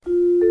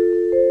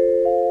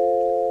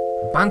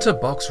Banter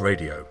Box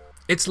Radio.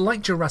 It's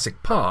like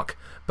Jurassic Park,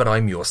 but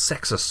I'm your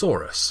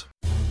Sexosaurus.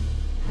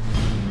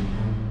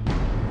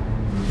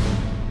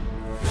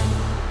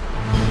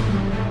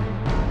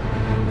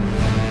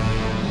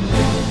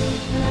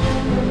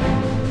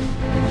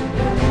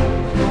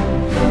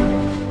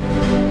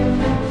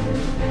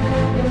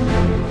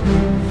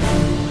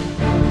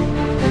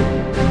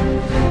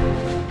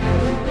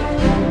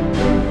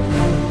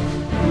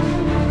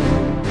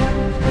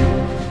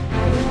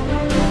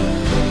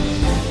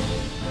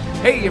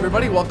 Hey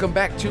everybody, welcome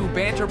back to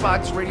Banter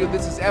Box Radio.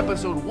 This is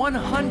episode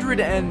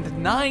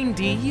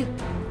 190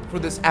 for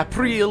this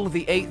April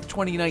the 8th,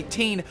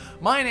 2019.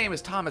 My name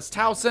is Thomas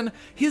Towson.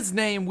 His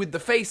name with the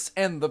face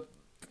and the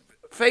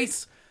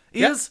face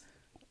is...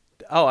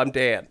 Yep. Oh, I'm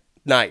Dan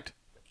Knight.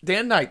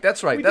 Dan Knight,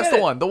 that's right. That's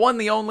the one. The one,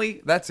 the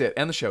only, that's it.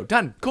 And the show.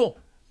 Done. Cool.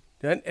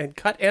 And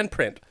cut and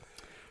print.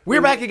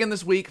 We're back again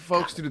this week,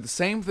 folks, to do the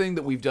same thing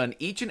that we've done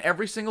each and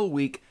every single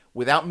week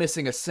without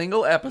missing a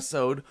single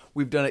episode.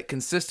 We've done it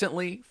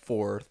consistently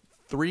for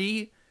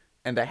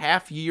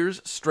 3.5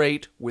 years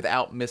straight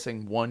without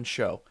missing one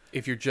show.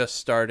 If you're just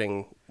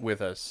starting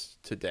with us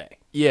today.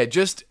 Yeah,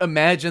 just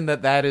imagine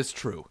that is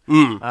true.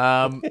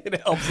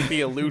 It helps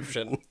the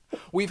illusion.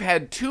 We've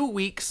had 2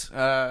 weeks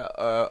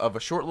of a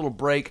short little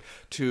break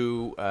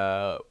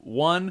to,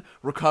 one,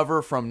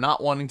 recover from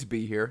not wanting to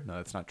be here. No,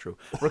 that's not true.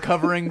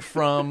 Recovering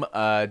from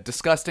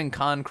disgusting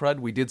con crud.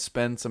 We did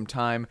spend some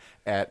time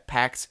at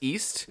PAX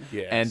East,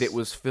 Yes. and it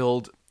was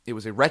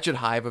a wretched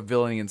hive of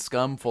villainy and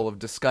scum full of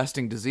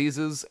disgusting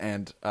diseases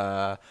and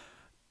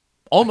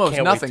almost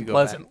Can't wait nothing to go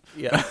pleasant. back.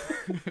 Yeah.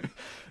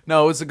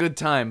 No, it was a good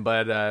time,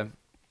 but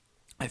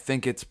I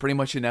think it's pretty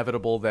much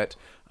inevitable that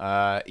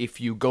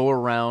if you go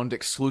around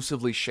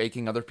exclusively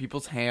shaking other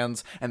people's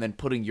hands and then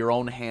putting your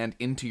own hand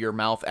into your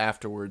mouth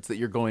afterwards, that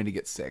you're going to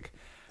get sick.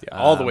 Yeah,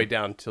 all the way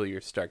down until you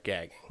start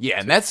gagging. Yeah,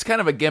 and that's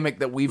kind of a gimmick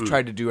that we've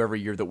tried to do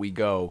every year that we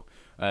go,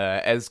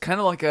 as kind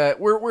of like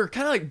we're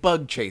kind of like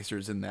bug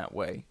chasers in that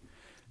way,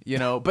 you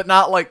know, but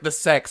not like the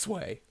sex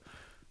way.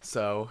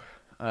 So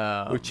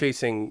We're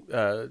chasing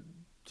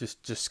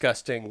just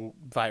disgusting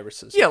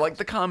viruses. yeah, like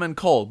the common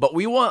cold, but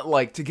we want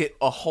like to get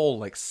a whole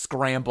like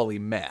scrambly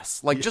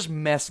mess, like just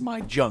mess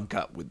my junk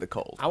up with the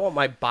cold, I want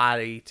my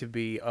body to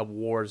be a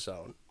war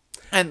zone.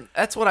 and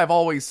that's what I've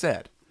always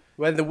said.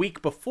 When the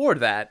week before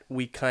that,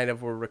 we kind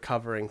of were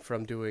recovering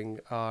from doing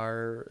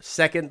our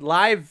second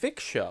live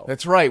Vic show.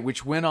 That's right,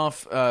 which went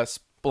off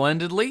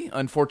splendidly.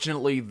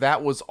 Unfortunately,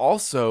 that was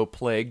also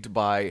plagued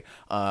by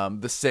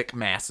the sick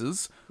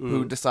masses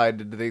who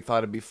decided they thought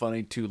it'd be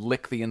funny to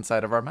lick the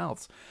inside of our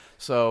mouths.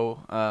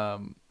 So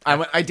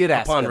I did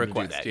ask Upon them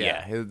request, to do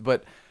that, yeah.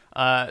 But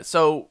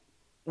so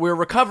we're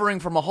recovering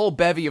from a whole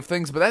bevy of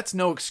things, but that's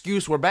no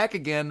excuse. We're back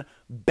again,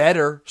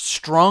 better,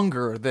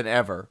 stronger than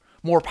ever,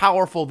 more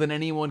powerful than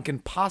anyone can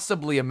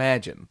possibly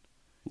imagine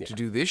to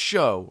do this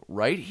show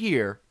right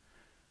here.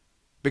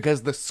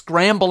 Because the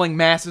scrambling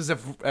masses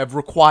have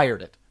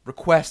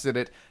requested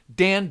it.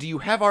 Dan, do you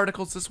have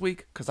articles this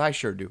week? Because I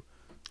sure do.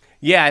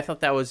 Yeah, I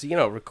thought that was,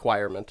 a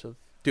requirement of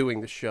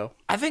doing the show.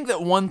 I think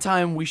that one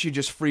time we should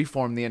just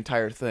freeform the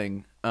entire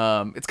thing.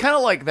 It's kind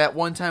of like that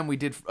one time we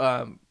did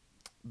the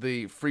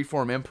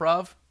freeform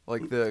improv,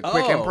 like the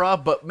quick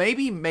improv, but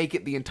maybe make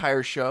it the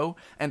entire show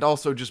and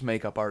also just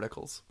make up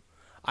articles.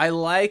 I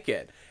like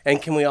it.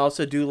 And can we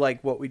also do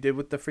like what we did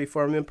with the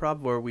freeform improv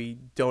where we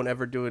don't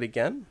ever do it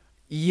again?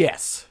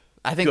 Yes.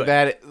 I think Good.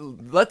 that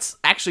let's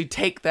actually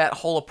take that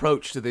whole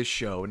approach to this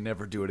show and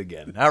never do it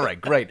again. All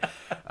right, great.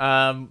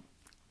 Dan,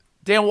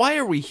 why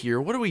are we here?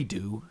 What do we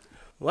do?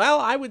 Well,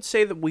 I would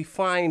say that we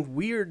find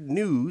weird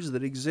news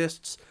that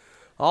exists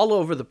all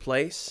over the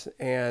place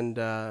and,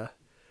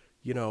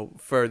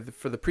 for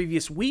the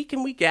previous week,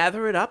 and we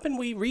gather it up and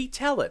we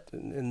retell it.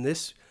 In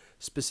this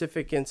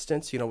specific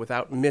instance,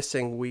 without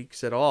missing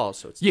weeks at all.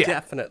 So it's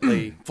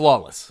definitely...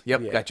 Flawless.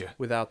 Yep, Yeah, gotcha.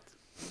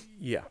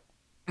 Yeah.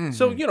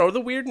 So,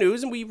 the weird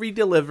news, and we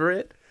redeliver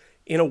it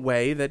in a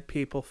way that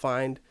people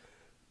find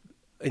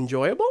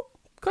enjoyable?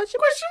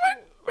 Question mark?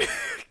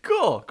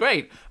 Cool,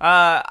 great.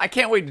 I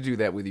can't wait to do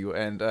that with you,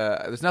 and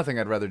there's nothing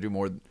I'd rather do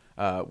more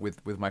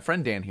with my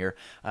friend Dan here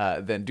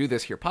than do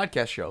this here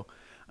podcast show,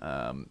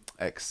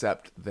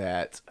 except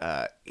that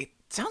it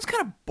sounds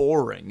kind of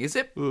boring. Is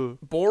it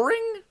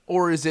boring,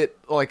 or is it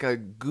like a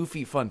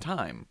goofy fun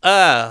time?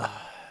 Well,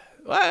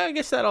 I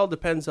guess that all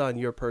depends on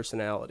your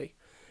personality.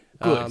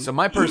 Good. So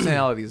my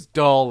personality is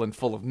dull and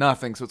full of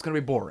nothing, so it's going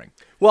to be boring.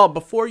 Well,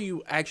 before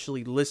you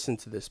actually listen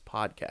to this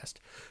podcast,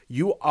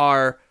 you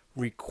are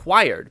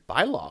required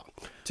by law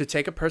to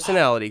take a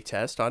personality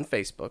test on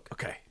Facebook.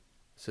 Okay.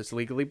 So it's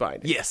legally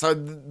binding. Yeah, so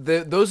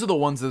those are the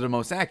ones that are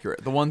most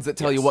accurate. The ones that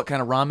tell you what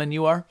kind of ramen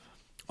you are.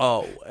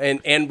 Oh,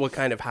 and what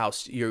kind of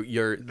house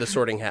the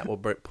sorting hat will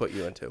put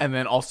you into. And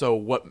then also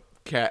what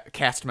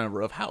cast member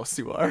of House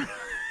you are.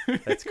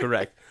 That's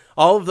correct.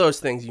 All of those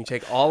things, you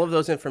take all of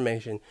those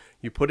information,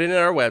 you put it in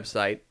our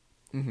website,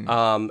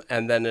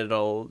 and then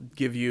it'll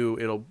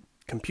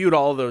compute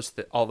all of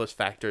those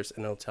factors,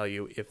 and it'll tell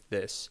you if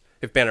this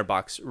if Banner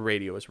Box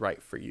Radio is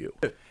right for you.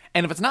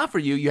 And if it's not for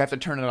you, you have to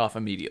turn it off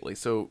immediately.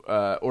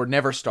 So, or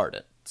never start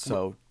it.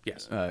 So,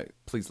 yes.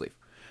 Please leave.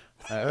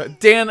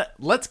 Dan,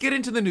 let's get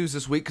into the news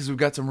this week because we've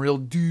got some real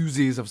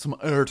doozies of some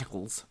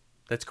articles.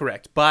 That's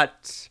correct.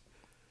 But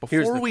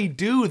Before we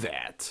do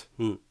that,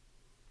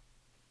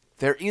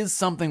 there is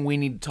something we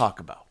need to talk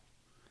about.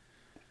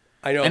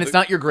 I know, And it's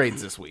not your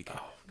grades this week.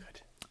 Oh,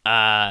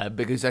 good.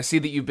 Because I see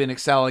that you've been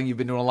excelling. You've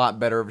been doing a lot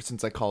better ever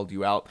since I called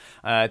you out.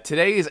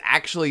 Today is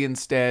actually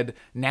instead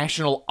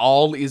National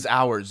All Is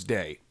Ours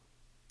Day.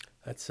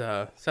 That's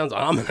sounds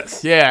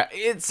ominous. Yeah,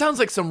 it sounds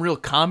like some real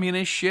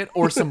communist shit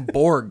or some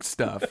Borg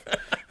stuff.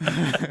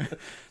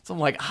 Some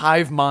like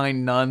hive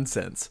mind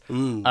nonsense.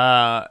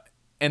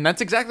 And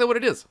that's exactly what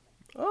it is.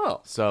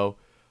 Oh, So,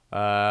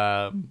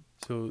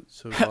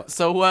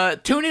 so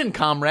tune in,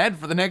 comrade,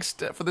 for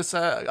this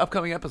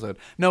upcoming episode.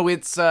 No,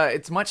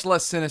 it's much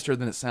less sinister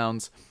than it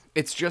sounds.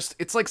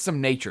 It's like some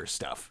nature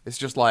stuff. It's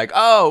just like,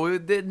 oh,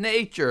 the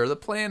nature, the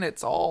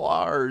planet's all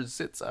ours.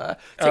 It's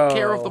take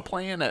care of the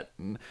planet.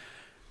 And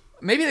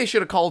maybe they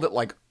should have called it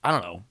like, I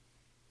don't know,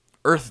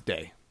 Earth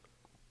Day.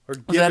 or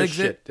Does give that a exist?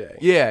 shit day.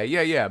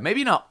 Yeah.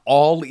 Maybe not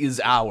All Is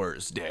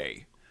Ours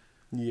Day.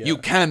 Yeah. You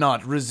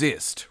cannot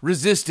resist.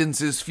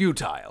 Resistance is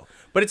futile.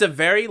 But it's a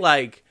very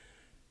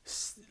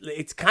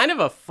it's kind of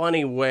a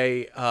funny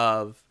way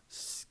of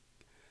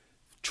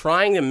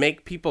trying to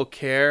make people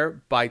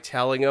care by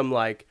telling them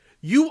like,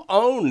 you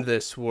own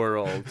this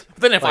world.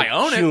 Then if Like I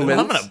own it, then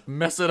I'm gonna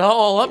mess it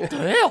all up to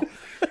hell.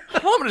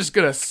 I'm just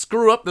gonna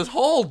screw up this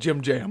whole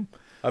Jim Jam.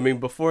 I mean,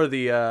 before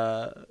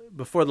the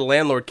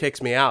landlord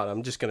kicks me out,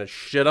 I'm just gonna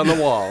shit on the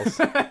walls.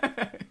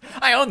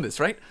 I own this,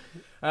 right?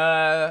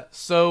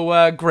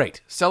 So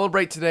great.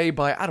 Celebrate today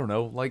by, I don't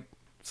know, like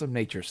some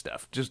nature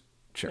stuff. Just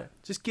sure.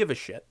 Just give a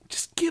shit,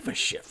 Just give a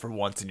shit for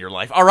once in your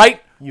life. All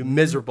right? you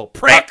miserable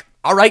prick.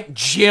 All right,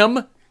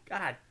 Jim.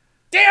 God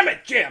damn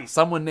it, Jim.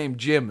 Someone named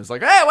Jim is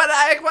like, hey, what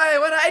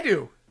did I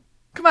do?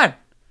 Come on.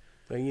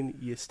 So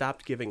you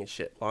stopped giving a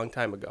shit a long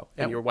time ago,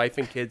 and your wife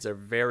and kids are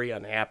very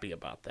unhappy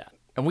about that.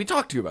 And we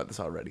talked to you about this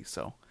already,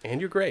 so.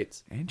 And your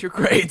grades. And you're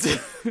great.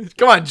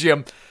 Come on,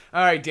 Jim.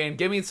 All right, Dan,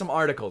 give me some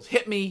articles.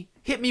 Hit me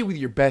with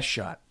your best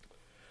shot.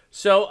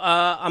 So,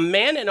 a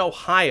man in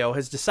Ohio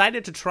has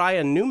decided to try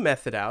a new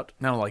method out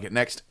I don't like it.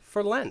 Next.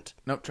 for Lent.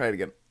 Nope, try it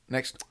again.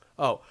 Next.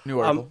 Oh, New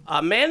article.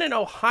 A man in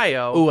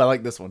Ohio Ooh, I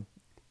like this one.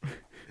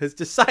 has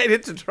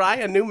decided to try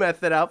a new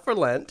method out for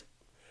Lent.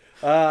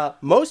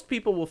 Most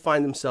people will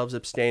find themselves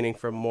abstaining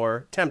from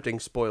more tempting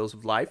spoils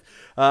of life,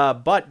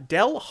 but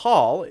Del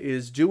Hall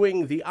is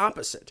doing the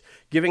opposite,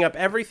 giving up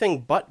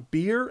everything but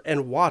beer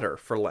and water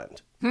for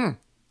Lent. Well,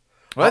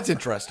 that's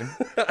interesting.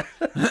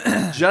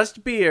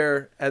 Just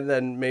beer and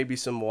then maybe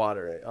some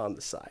water on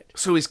the side.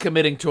 So he's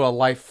committing to a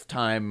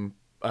lifetime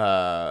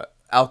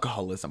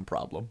alcoholism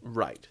problem.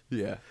 Right.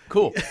 Yeah.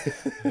 Cool.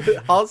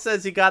 Hall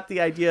says he got the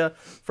idea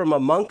from a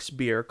monk's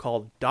beer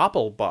called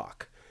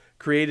Doppelbock,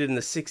 created in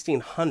the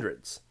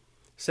 1600s,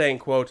 saying,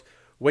 quote,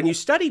 when you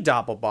study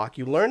Doppelbock,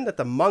 you learn that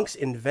the monks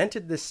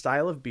invented this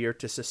style of beer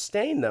to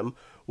sustain them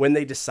when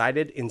they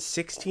decided in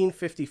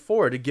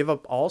 1654 to give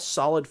up all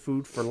solid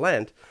food for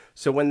Lent.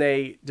 So when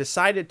they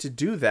decided to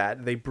do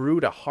that, they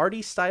brewed a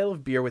hearty style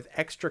of beer with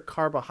extra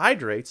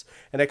carbohydrates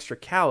and extra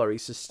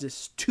calories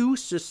to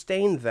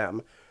sustain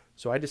them.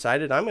 So I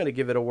decided I'm going to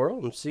give it a whirl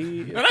and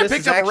see if And I this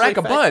picked is up a actually rack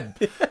of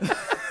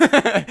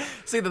effective. Bud.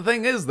 See, the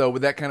thing is, though,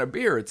 with that kind of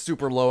beer, it's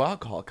super low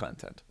alcohol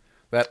content.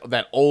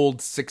 That old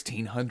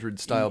 1600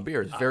 style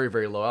beer is very,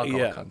 very low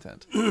alcohol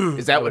content.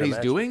 Is that what he's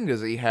doing?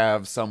 Does he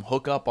have some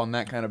hookup on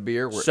that kind of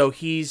beer? So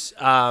he's,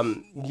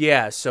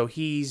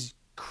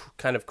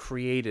 kind of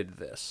created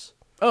this.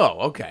 Oh,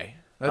 okay.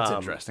 That's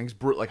interesting. He's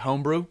like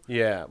homebrew?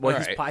 Yeah. Well,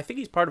 All right. I think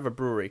he's part of a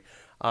brewery.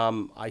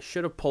 I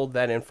should have pulled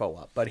that info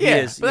up, but he Yeah,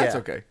 is. but that's yeah.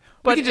 okay.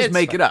 But We can just it's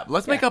make fine. it up.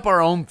 Let's make up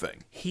our own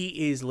thing.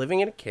 He is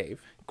living in a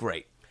cave.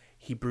 Great.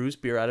 He brews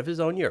beer out of his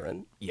own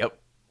urine, Yep.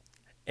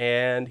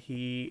 and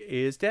he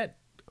is dead.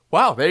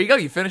 Wow, there you go.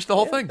 You finished the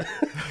whole thing.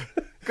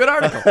 Good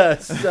article.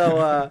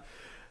 So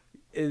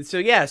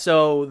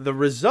the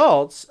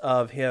results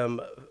of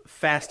him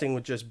fasting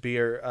with just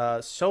beer,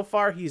 so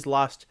far he's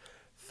lost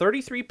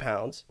 33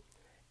 pounds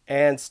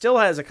and still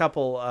has a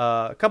couple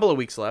of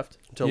weeks left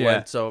until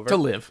Lent's over. To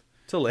live.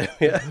 To live,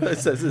 yeah,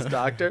 says his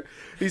doctor.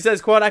 He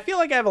says, quote, I feel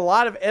like I have a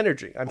lot of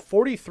energy. I'm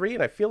 43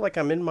 and I feel like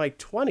I'm in my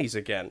 20s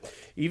again.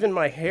 Even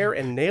my hair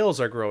and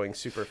nails are growing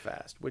super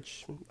fast,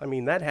 which, I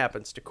mean, that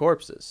happens to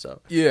corpses,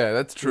 so. Yeah,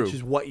 that's true. Which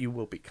is what you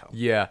will become.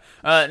 Yeah.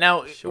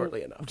 Now,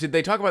 Shortly enough. did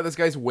they talk about this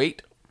guy's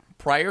weight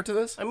prior to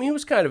this? I mean, he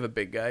was kind of a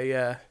big guy,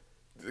 yeah.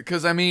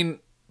 Because, I mean,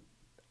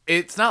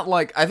 it's not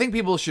like... I think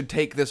people should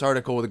take this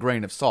article with a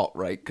grain of salt,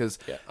 right? Because...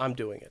 Yeah, I'm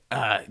doing it.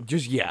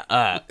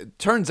 it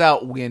turns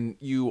out when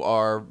you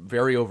are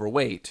very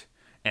overweight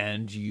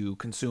and you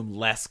consume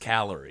less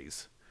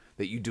calories,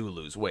 that you do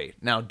lose weight.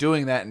 Now,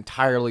 doing that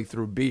entirely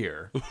through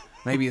beer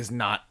maybe is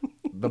not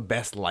the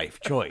best life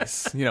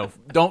choice.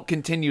 Don't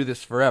continue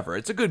this forever.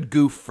 It's a good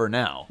goof for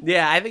now.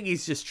 Yeah, I think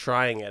he's just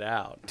trying it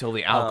out. Until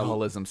the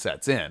alcoholism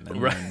sets in.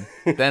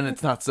 And then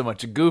it's not so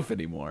much a goof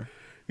anymore.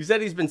 He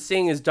said he's been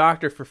seeing his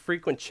doctor for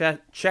frequent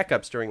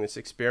checkups during this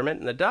experiment,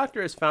 and the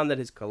doctor has found that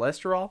his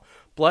cholesterol,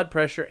 blood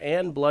pressure,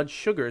 and blood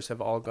sugars have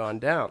all gone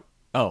down.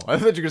 Oh, I thought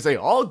you were going to say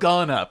all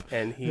gone up.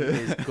 And he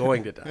is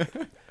going to die.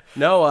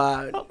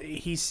 No,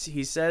 he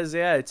says,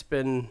 it's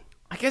been...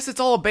 I guess it's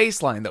all a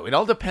baseline, though. It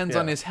all depends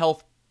on his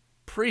health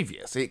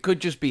previous. It could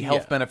just be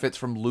health benefits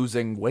from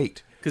losing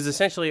weight. Because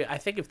essentially, I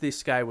think if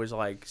this guy was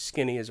like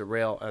skinny as a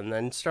rail and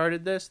then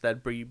started this,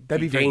 that'd be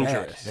very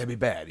dangerous. Bad. That'd be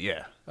bad,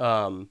 yeah.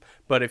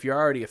 But if you're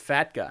already a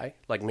fat guy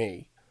like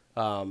me,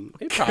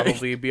 it'd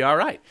probably be all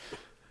right.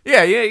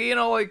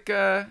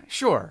 Yeah,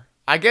 sure.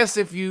 I guess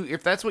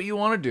if that's what you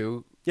want to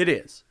do, it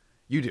is.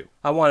 You do.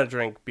 I want to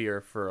drink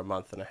beer for a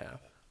month and a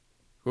half.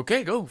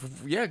 Okay, go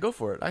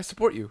for it. I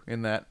support you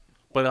in that.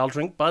 But I'll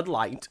drink Bud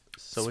Light,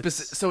 so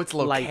it's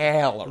low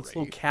calorie. It's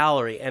low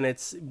calorie, and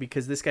it's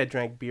because this guy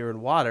drank beer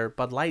and water.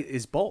 Bud Light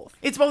is both.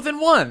 It's both in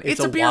one. It's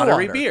a beer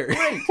watery water. Beer.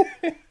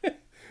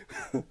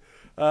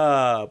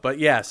 Right. But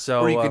yeah,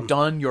 so or you could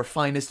don your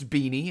finest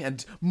beanie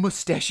and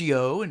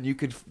mustachio, and you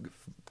could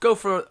go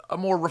for a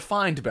more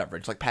refined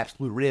beverage like Pabst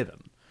Blue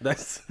Ribbon.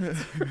 That's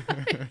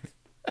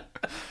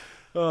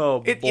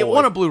boy. It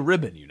won a Blue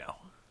Ribbon,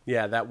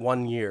 Yeah, that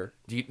 1 year.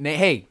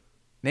 Hey,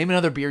 name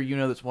another beer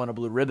that's won a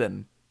Blue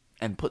Ribbon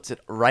and puts it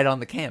right on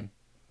the can.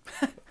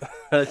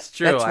 That's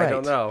true. That's right. I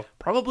don't know.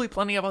 Probably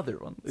plenty of other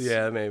ones.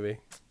 Yeah, maybe.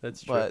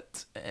 That's true.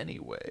 But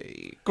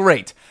anyway,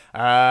 great.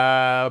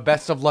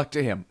 Best of luck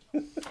to him.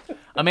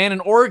 A man in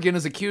Oregon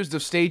is accused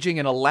of staging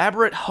an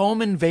elaborate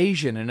home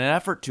invasion in an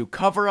effort to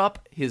cover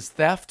up his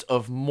theft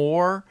of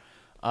more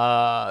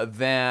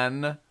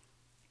than...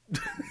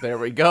 There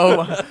we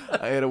go.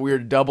 I had a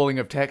weird doubling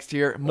of text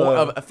here.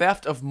 A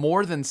theft of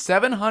more than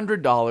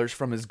 $700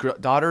 from his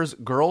daughter's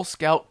Girl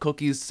Scout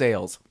cookies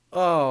sales.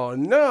 Oh,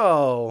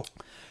 no.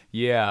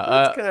 Yeah.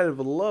 That's kind of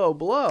a low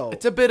blow.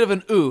 It's a bit of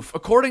an oof.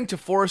 According to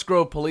Forest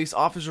Grove police,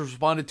 officers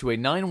responded to a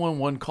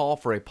 911 call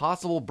for a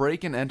possible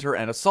break-and-enter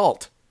and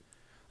assault.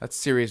 That's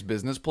serious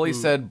business. Police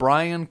said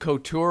Brian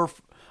Couture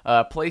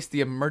placed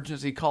the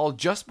emergency call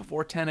just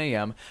before 10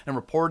 a.m. and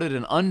reported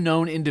an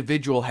unknown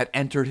individual had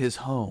entered his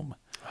home.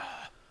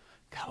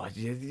 God,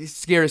 it's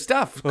scary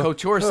stuff.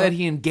 Couture said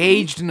he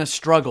engaged in a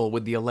struggle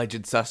with the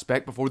alleged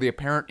suspect before the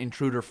apparent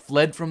intruder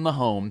fled from the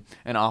home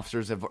and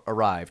officers have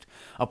arrived.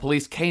 A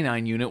police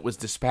K-9 unit was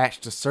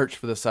dispatched to search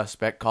for the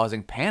suspect,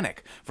 causing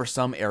panic for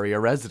some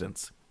area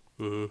residents.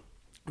 Mm-hmm.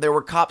 There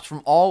were cops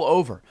from all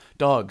over.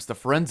 Dogs, the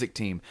forensic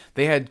team.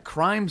 They had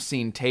crime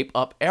scene tape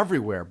up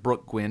everywhere,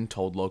 Brooke Gwynn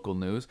told local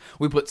news.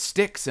 We put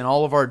sticks in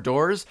all of our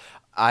doors.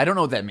 I don't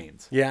know what that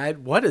means. Yeah,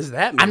 what does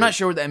that mean? I'm not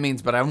sure what that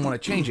means, but I want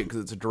to change it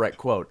because it's a direct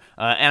quote.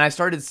 And I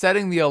started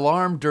setting the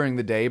alarm during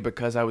the day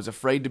because I was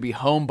afraid to be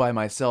home by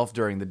myself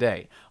during the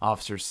day.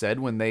 Officers said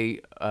when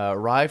they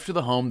arrived to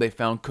the home, they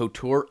found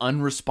Couture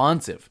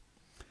unresponsive.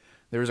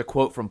 There is a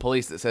quote from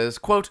police that says,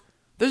 quote,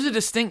 "There's a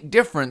distinct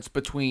difference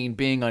between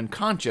being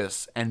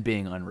unconscious and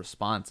being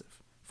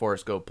unresponsive."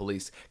 Forest Grove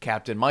Police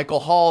Captain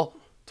Michael Hall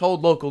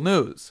told local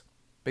news.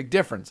 Big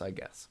difference, I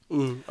guess.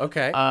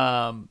 Okay.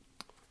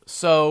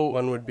 So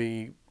one would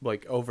be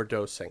like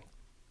overdosing.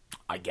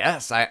 I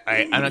guess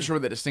I'm not sure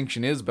what the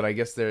distinction is, but I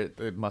guess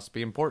it must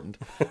be important.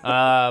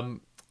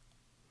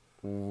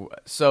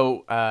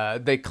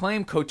 So they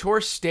claim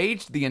Couture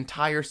staged the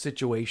entire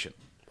situation.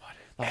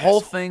 The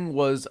whole thing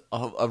was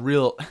a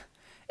real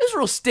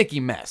sticky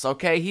mess.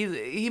 Okay,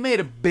 he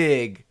made a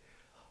big,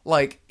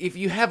 like, if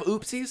you have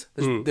oopsies,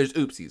 there's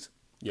oopsies.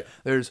 Yeah.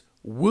 There's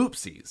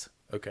whoopsies.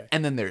 Okay.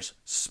 And then there's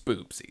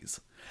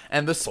spoopsies.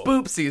 And the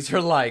spoopsies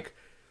are like,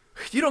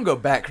 you don't go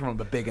back from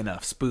a big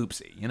enough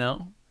spoopsy,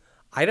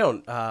 I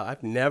don't.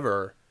 I've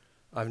never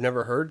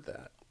heard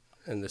that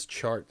in this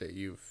chart that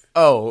you've.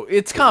 Oh,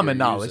 it's common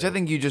knowledge. using. I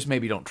think you just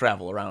maybe don't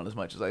travel around as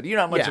much as I do. You're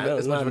not much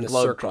as much of a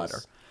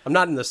globetrotter. I'm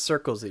not in the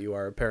circles that you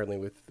are apparently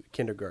with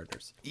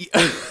kindergartners.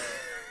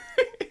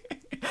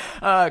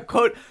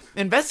 Quote,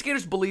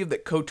 investigators believe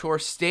that Couture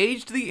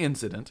staged the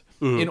incident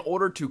in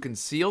order to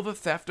conceal the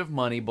theft of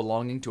money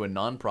belonging to a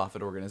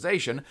nonprofit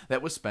organization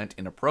that was spent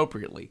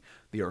inappropriately.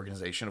 The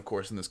organization, of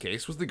course, in this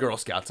case, was the Girl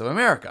Scouts of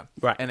America.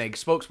 Right. And a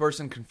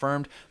spokesperson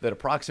confirmed that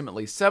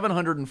approximately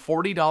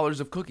 $740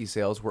 of cookie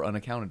sales were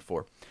unaccounted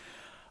for.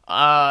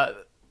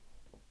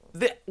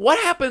 What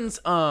happens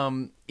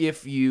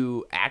if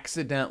you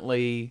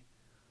accidentally...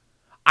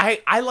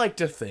 I like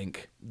to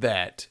think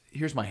that,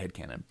 here's my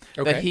headcanon,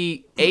 that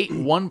he ate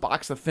one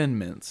box of Thin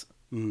Mints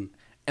and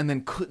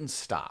then couldn't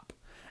stop.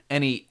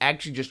 And he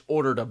actually just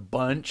ordered a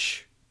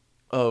bunch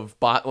of,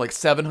 like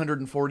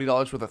 $740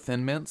 worth of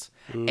Thin Mints,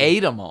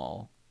 ate them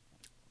all,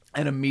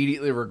 and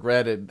immediately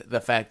regretted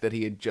the fact that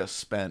he had just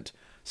spent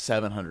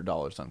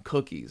 $700 on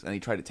cookies, and he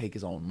tried to take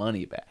his own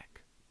money back.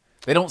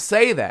 They don't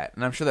say that,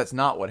 and I'm sure that's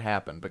not what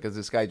happened, because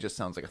this guy just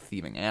sounds like a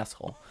thieving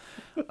asshole.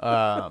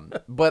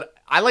 But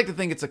I like to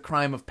think it's a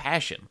crime of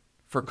passion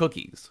for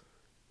cookies.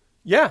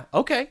 Yeah.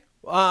 Okay.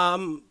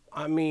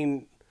 I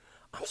mean,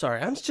 I'm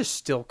sorry. I'm just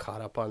still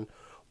caught up on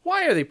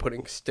why are they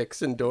putting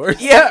sticks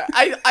indoors? Yeah,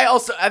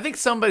 I think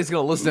somebody's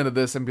gonna listen to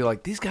this and be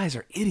like, these guys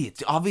are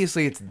idiots.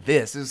 Obviously, it's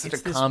this. It's such a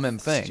common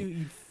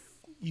thing.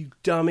 You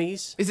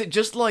dummies. Is it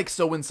just like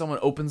so when someone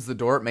opens the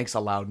door, it makes a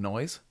loud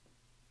noise?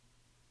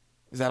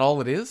 Is that all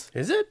it is?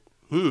 Is it?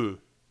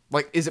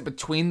 Like, is it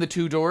between the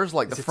two doors,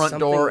 like the it front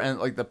door something- and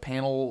like the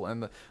panel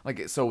and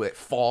so it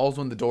falls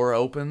when the door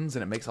opens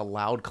and it makes a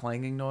loud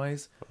clanging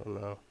noise? I don't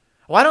know.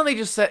 Why don't they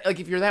just set, like,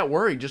 if you're that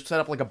worried, just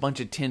set up like a bunch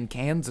of tin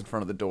cans in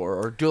front of the door,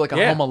 or do like a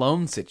Yeah. Home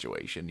Alone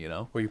situation, you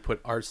know? Where you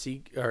put Hot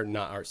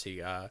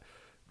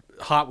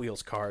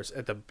Wheels cars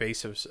at the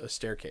base of a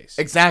staircase.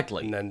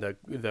 Exactly. And then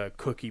the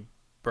cookie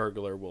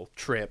burglar will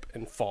trip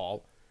and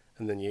fall,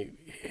 and then you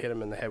hit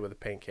him in the head with a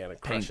paint can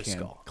and crush his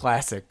skull.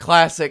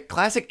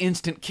 Classic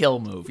instant kill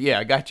move. Yeah,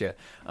 I got you.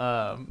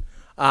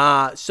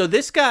 So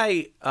this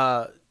guy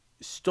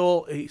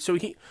stole.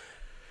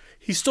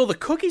 He stole the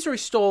cookies, or he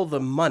stole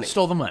the money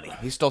Stole the money.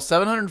 He stole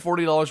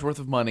 $740 worth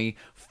of money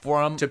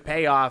from to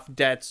pay off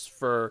debts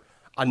for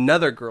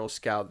another Girl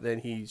Scout. Then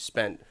he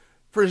spent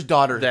for his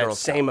daughter's that Girl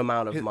Scout. same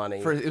amount of money.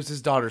 It was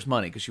his daughter's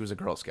money because she was a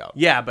Girl Scout.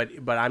 Yeah, but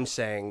I'm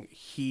saying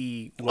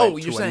he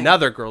went you're to saying-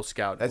 another Girl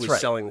Scout who That's was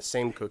right. selling the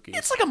same cookies.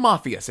 It's like a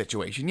mafia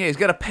situation. Yeah, he's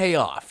got to pay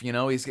off. You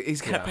know, he's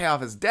got to pay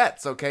off his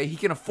debts. Okay, he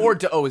can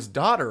afford to owe his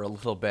daughter a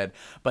little bit,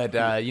 but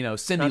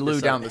Cindy Not Lou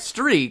this down Sunday. the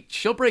street,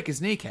 she'll break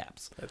his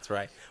kneecaps. That's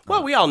right.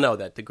 Well, we all know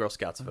that the Girl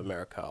Scouts of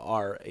America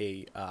are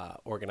a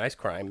organized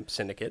crime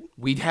syndicate.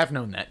 We have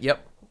known that.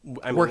 Yep,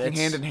 I mean, working it's-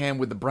 hand in hand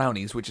with the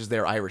Brownies, which is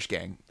their Irish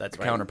gang. That's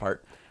the right.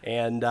 counterpart.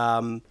 And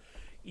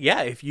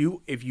if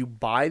you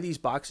buy these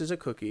boxes of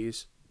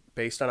cookies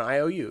based on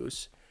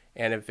IOUs,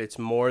 and if it's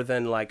more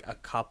than like a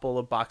couple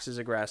of boxes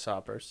of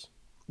grasshoppers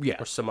Yeah,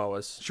 or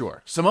Samoas,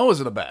 sure. Samoas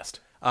are the best.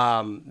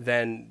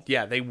 then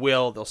yeah,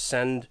 they'll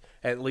send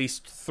at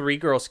least 3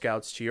 Girl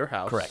Scouts to your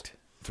house. Correct.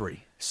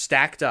 3.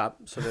 Stacked up,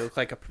 so they look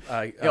like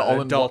an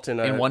all adult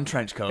in one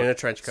trench coat. in a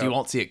trench so you coat.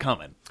 won't see it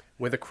coming.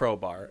 with a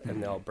crowbar,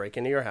 and they'll break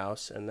into your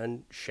house and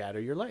then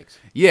shatter your legs.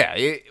 Yeah,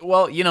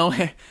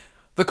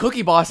 the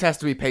Cookie Boss has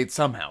to be paid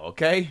somehow,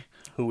 okay?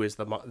 Who is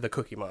the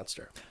Cookie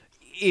Monster?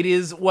 It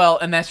is, well,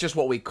 and that's just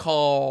what we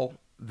call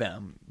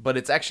them, but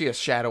it's actually a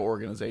shadow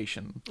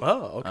organization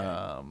Oh,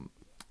 okay.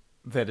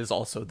 that is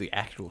also the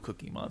actual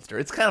Cookie Monster.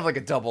 It's kind of like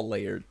a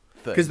double-layered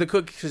thing.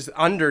 Because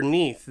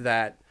underneath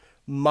that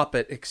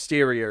Muppet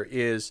exterior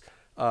is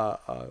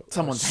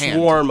Someone's a hand.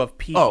 swarm of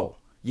people. Oh,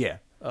 yeah.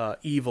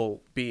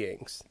 Evil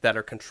beings that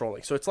are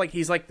controlling. So it's like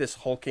he's like this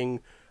hulking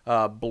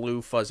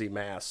blue fuzzy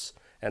mass,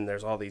 and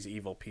there's all these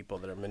evil people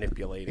that are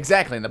manipulating.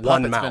 Exactly, and the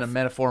one puppet's mouth. been a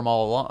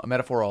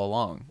metaphor all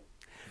along.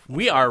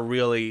 We are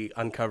really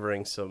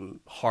uncovering some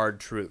hard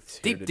truths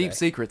here today. Deep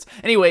secrets.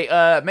 Anyway,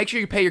 make sure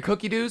you pay your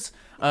cookie dues,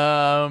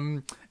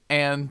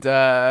 and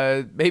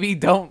maybe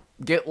don't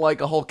get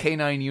like a whole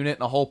canine unit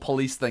and a whole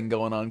police thing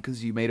going on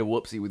because you made a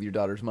whoopsie with your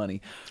daughter's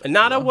money. And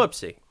not a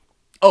whoopsie.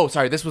 Oh,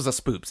 sorry, this was a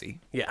spoopsie.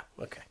 Yeah,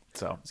 okay.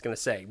 So I was gonna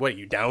say, what,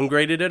 you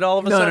downgraded it all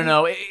of a no,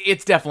 sudden?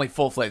 it's definitely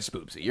full-fledged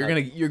spoopsie. You're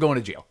going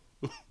to jail.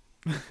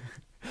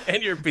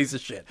 And you're a piece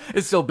of shit.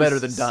 It's still better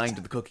than dying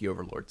to the cookie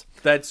overlords.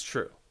 That's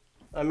true.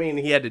 I mean,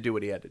 he had to do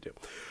what he had to do.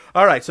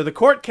 All right, so the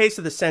court case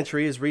of the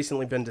century has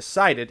recently been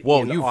decided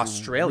Whoa, in you've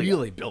Australia.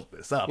 really built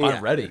this up. Yeah.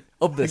 I'm ready.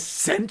 Of the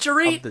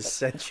century? Of the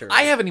century.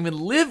 I haven't even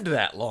lived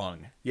that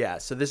long. Yeah,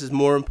 so this is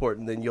more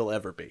important than you'll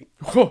ever be.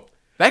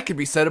 That could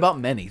be said about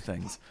many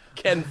things.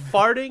 Can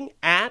farting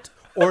at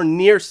or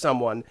near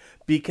someone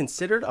be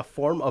considered a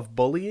form of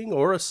bullying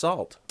or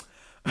assault?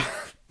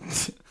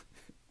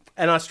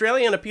 An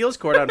Australian appeals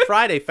court on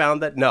Friday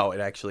found that no, it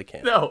actually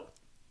can't. No,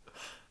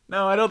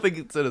 I don't think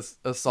it's an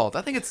assault.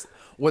 I think it's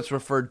what's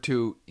referred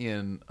to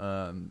in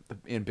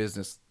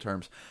business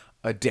terms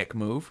a dick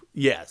move,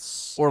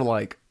 Yes. or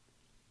like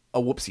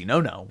a whoopsie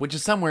no, which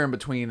is somewhere in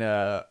between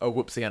a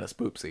whoopsie and a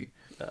spoopsie.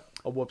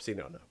 A whoopsie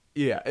no.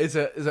 Yeah, is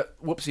a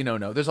whoopsie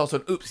no. There's also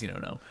an oopsie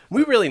no.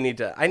 We really need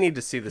to. I need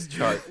to see this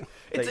chart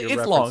that you're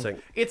It's referencing. long.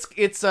 It's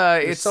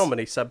There's so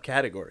many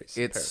subcategories.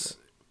 It's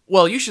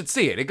well, you should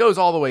see it. It goes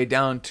all the way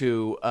down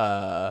to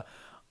to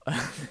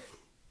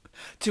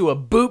a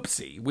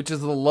boopsie, which is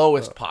the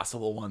lowest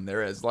possible one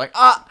there is. Like,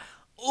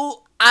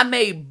 I'm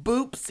a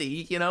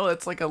boopsie. You know,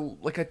 it's like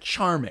a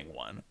charming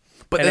one.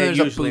 But And then it there's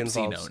a usually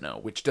boopsie involves- no,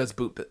 which does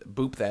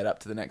boop that up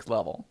to the next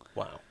level.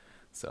 Wow.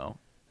 So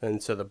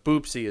And so the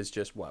boopsie is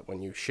just what,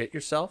 when you shit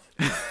yourself,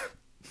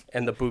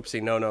 and the boopsie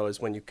no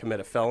is when you commit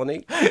a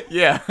felony.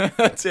 yeah,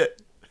 that's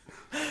it.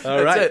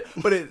 All right.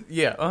 But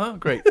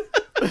great.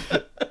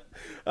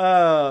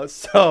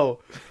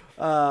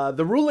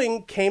 The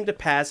ruling came to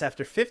pass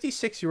after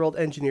 56-year-old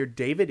engineer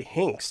David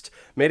Hinkst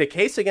made a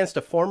case against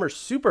a former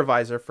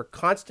supervisor for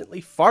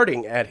constantly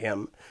farting at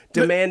him,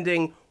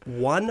 demanding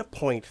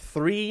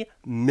 $1.3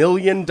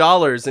 million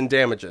in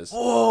damages.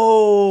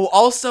 Oh,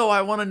 also,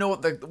 I want to know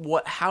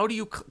how do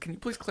you? Can you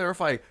please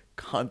clarify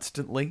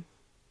constantly?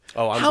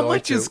 Oh, I'm How going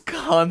much to. is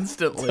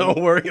constantly?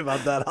 Don't worry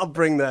about that. I'll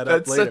bring that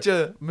up That's later. such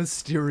a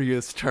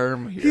mysterious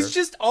term here. He's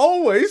just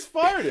always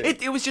farting.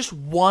 It was just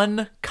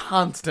one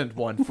constant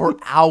one for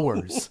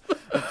hours.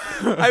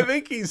 I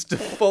think he's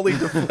fully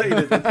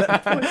deflated at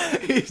that point.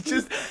 he's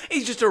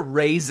just a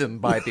raisin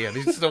by the end.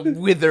 He's just a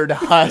withered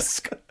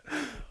husk.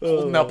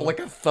 Holding up like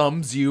a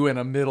thumbs you and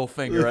a middle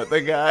finger at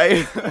the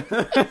guy.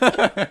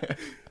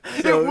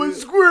 It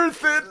was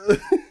worth it.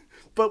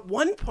 But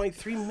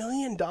 $1.3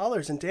 million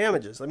in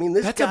damages. I mean,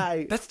 this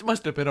guy... That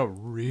must have been a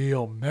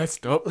real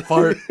messed up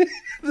fart.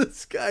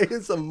 This guy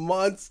is a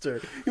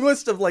monster. He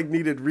must have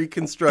needed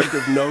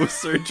reconstructive nose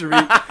surgery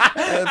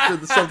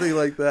after something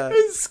like that.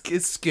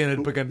 His skin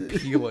had begun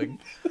peeling.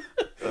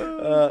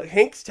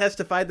 Hanks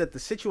testified that the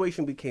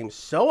situation became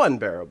so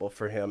unbearable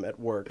for him at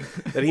work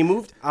that he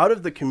moved out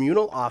of the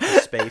communal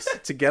office space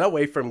to get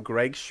away from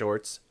Greg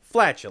Short's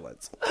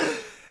flatulence.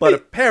 But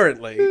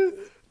apparently...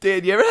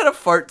 Dan, you ever had a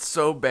fart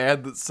so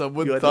bad that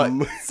someone You had thought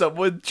to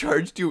someone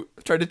tried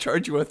to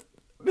charge you $1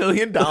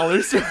 million?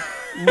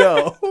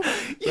 No,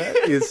 that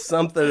is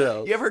something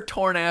else. You ever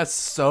torn ass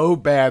so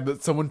bad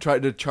that someone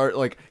tried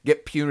to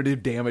get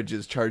punitive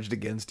damages charged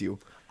against you?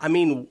 I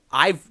mean,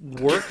 I've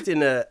worked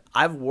at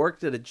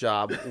a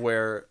job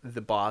where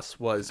the boss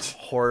was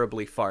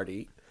horribly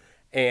farty,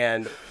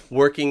 and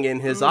working in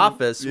his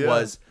office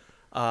was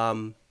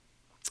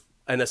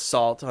an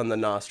assault on the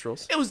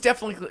nostrils. It was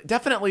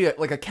definitely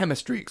like a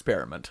chemistry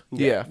experiment.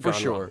 Yeah, for gone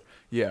sure. wrong.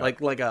 Yeah,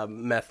 Like a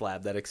meth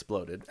lab that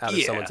exploded out of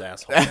Yeah. someone's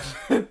asshole.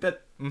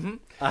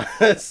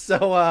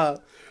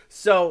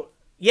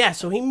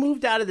 So he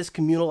moved out of this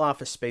communal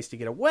office space to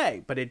get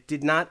away, but it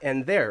did not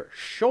end there.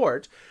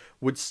 Short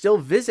would still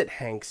visit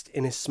Hanks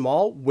in his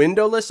small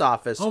windowless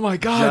office. Oh my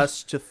God.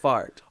 Just to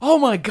fart, Oh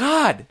my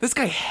God, this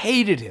guy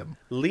hated him.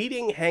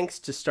 leading Hanks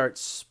to start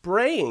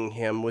spraying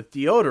him with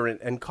deodorant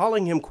and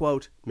calling him,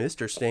 quote,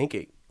 Mr.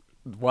 Stinky.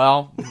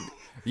 Well,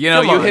 you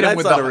know, Come you on, hit him that's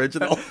with not the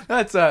original.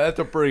 That's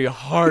a pretty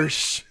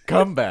harsh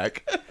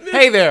comeback.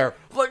 Hey there,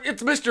 look,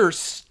 it's Mr.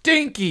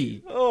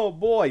 Stinky. Oh,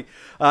 boy.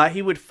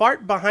 He would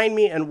fart behind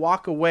me and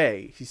walk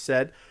away, he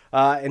said,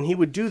 and he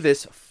would do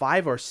this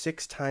 5 or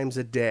 6 times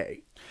a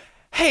day.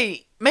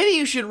 Hey, maybe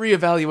you should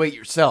reevaluate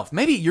yourself.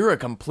 Maybe you're a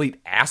complete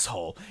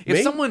asshole. If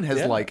Maybe, someone has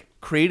yeah.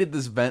 created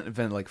this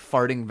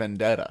farting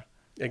vendetta,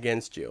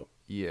 Against you.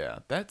 yeah,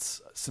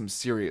 that's some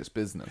serious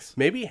business.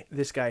 Maybe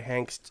this guy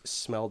Hanks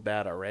smelled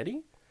bad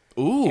already,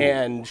 Ooh.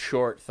 and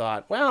Short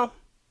thought, well,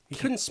 he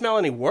couldn't smell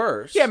any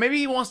worse. Yeah, maybe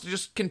he wants to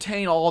just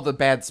contain all the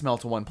bad smell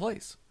to one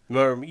place.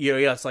 Or,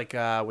 it's like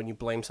when you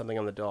blame something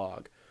on the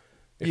dog.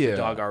 If Yeah. the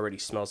dog already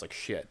smells like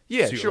shit.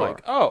 Yeah, so you're sure.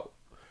 like, oh,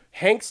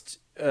 Hanks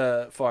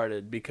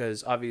farted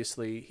because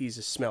obviously he's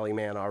a smelly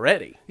man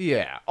already.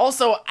 Yeah.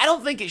 Also, I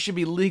don't think it should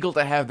be legal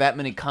to have that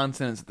many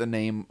consonants at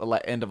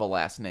the end of a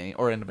last name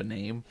or end of a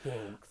name.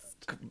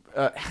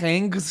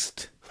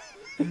 Hengst.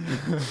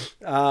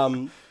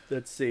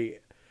 Let's see.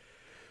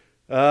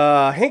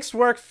 Hanks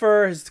worked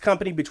for his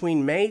company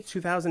between May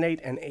 2008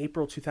 and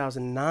April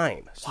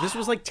 2009. So this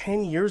was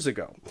 10 years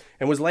ago,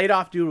 and was laid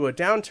off due to a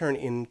downturn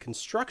in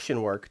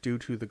construction work due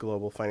to the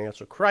global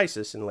financial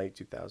crisis in late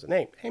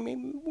 2008. Hey, I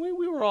mean, we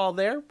were all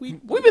there.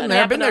 We've been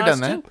there,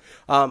 done that.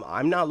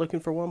 I'm not looking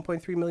for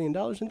 $1.3 million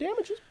in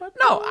damages, but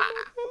No,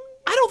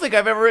 I don't think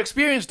I've ever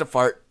experienced a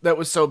fart that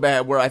was so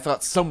bad where I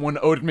thought someone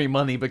owed me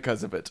money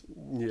because of it.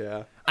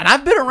 yeah. And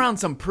I've been around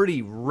some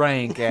pretty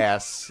rank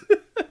ass.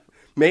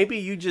 Maybe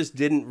you just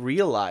didn't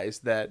realize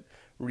that,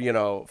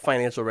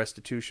 financial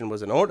restitution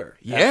was in order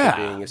Yeah.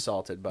 after being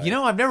assaulted by...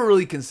 I've never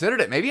really considered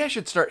it. Maybe I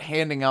should start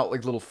handing out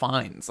little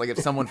fines. Like if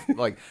someone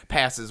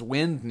passes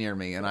wind near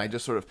me and I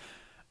just sort of,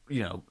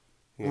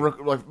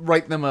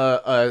 write them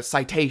a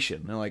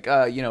citation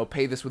and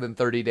pay this within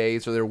 30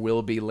 days or there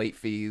will be late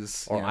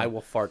fees. Or I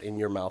will fart in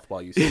your mouth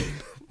while you sleep.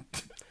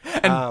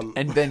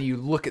 And then you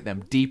look at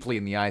them deeply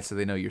in the eyes so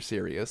they know you're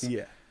serious.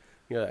 Yeah,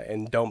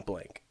 and don't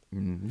blink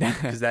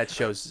because that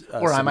shows.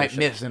 Or I might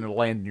submission. miss and it'll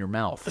land in your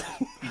mouth.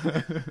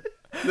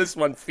 This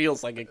one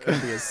feels like it could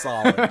be a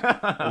solid,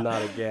 and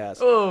not a gas.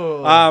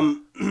 Oh.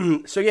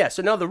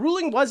 So now the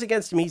ruling was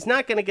against him. He's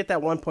not going to get that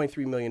 $1.3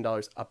 million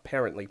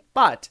apparently,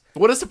 but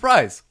What a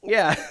surprise.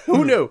 yeah,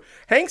 who knew?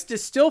 Hanks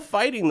is still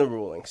fighting the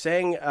ruling,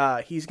 saying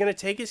he's going to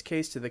take his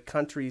case to the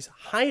country's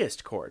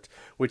highest court,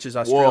 which is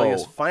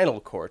Australia's Whoa. final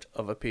court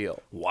of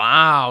appeal.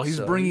 Wow, he's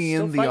So bringing he's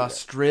still in the fighting it.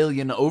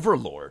 Australian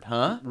overlord,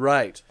 huh?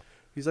 Right.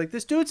 He's like,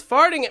 this dude's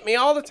farting at me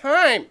all the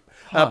time.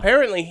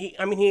 Apparently, he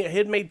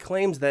had made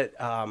claims that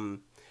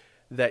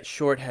that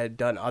Short had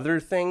done other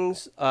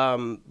things,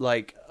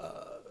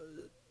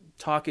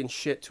 talking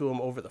shit to him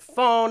over the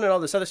phone and all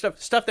this other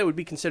stuff that would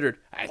be considered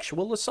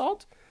actual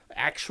assault,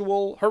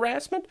 actual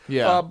harassment.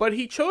 Yeah. But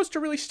he chose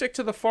to really stick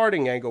to the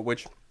farting angle,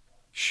 which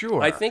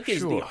Sure. I think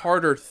is the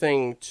harder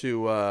thing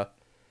to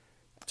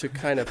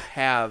kind of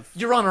have.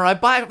 Your Honor,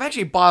 I've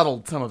actually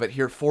bottled some of it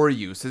here for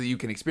you so that you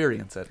can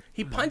experience it.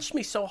 He punched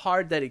me so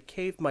hard that it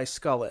caved my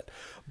skull in.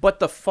 But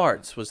the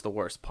farts was the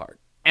worst part.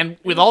 And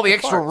with all the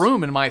extra farts.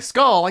 room in my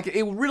skull,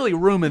 it really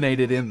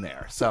ruminated in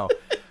there. So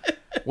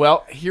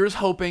Well, here's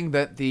hoping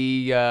that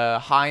the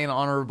high and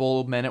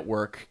honorable men at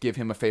work give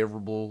him a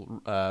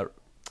favorable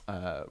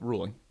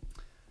ruling.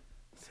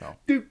 So,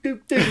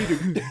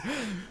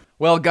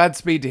 well,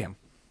 Godspeed to him,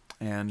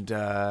 and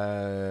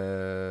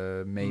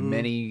may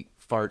many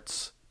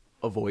farts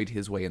avoid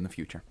his way in the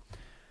future.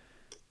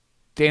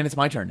 Dan, it's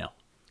my turn now.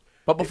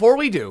 But before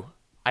we do,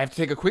 I have to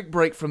take a quick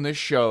break from this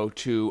show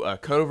to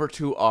cut over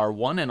to our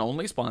one and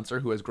only sponsor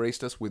who has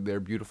graced us with their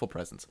beautiful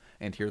presence.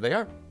 And here they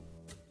are.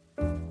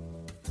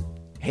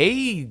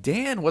 Hey,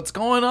 Dan, what's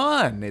going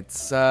on?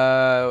 It's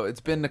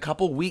been a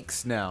couple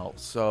weeks now,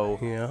 so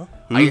Yeah.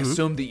 I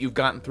assume that you've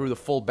gotten through the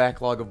full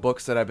backlog of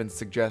books that I've been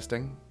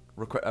suggesting,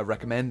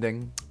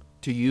 recommending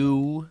to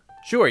you.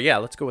 Sure, yeah,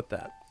 let's go with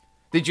that.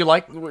 Did you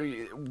like?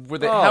 Were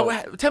they?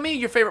 Tell me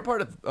your favorite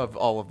part of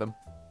all of them.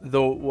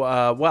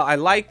 Well, I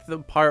like the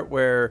part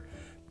where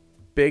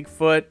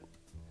Bigfoot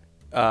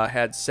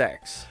had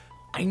sex.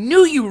 I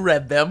knew you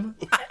read them.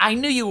 I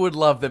knew you would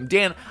love them,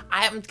 Dan.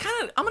 I'm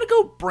gonna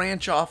go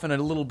branch off in a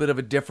little bit of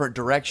a different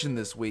direction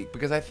this week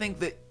because I think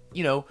that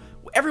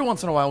every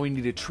once in a while we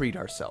need to treat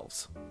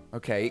ourselves.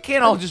 Okay, it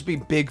can't all just be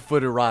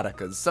Bigfoot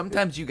eroticas.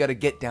 Sometimes you got to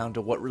get down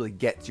to what really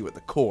gets you at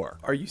the core.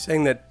 Are you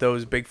saying that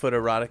those Bigfoot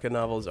erotica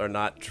novels are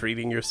not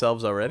treating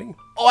yourselves already?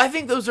 Oh, I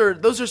think those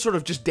are sort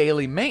of just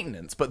daily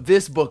maintenance, but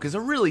this book is a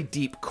really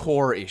deep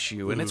core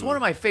issue, and it's one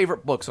of my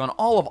favorite books on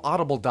all of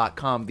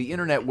Audible.com, the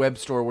internet web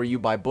store where you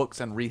buy books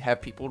and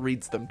have people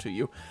read them to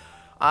you.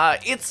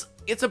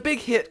 It's a big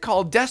hit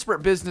called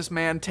Desperate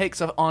Businessman Takes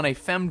on a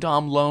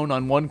Femdom Loan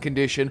on one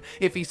condition.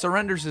 If he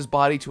surrenders his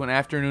body to an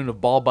afternoon of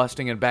ball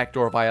busting and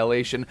backdoor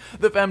violation,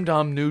 the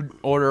Femdom Nude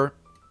Order,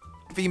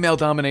 Female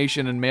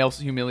Domination and Male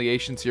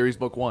Humiliation Series,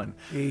 Book 1.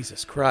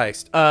 Jesus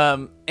Christ.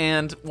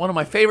 And one of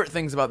my favorite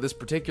things about this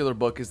particular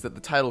book is that the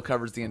title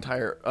covers the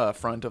entire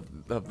front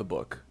of the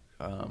book.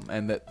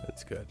 And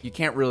That's good. You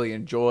can't really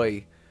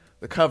enjoy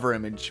the cover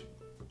image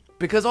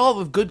because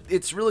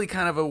it's really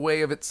kind of a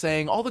way of it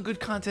saying all the good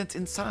content's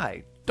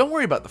inside. Don't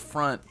worry about the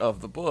front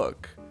of the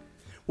book.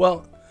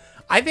 Well,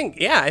 I think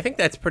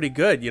that's pretty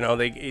good.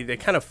 They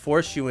kind of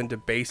force you into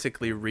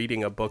basically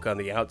reading a book on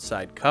the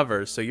outside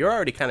cover, so you're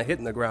already kind of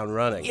hitting the ground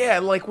running. Yeah,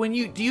 like when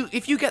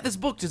if you get this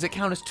book, does it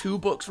count as 2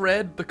 books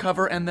read, the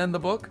cover and then the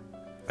book?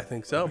 I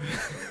think so.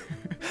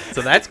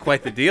 So that's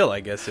quite the deal, I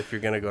guess, if you're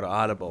going to go to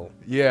Audible.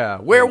 Yeah.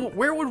 Where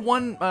would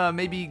one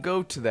maybe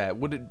go to that?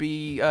 Would it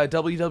be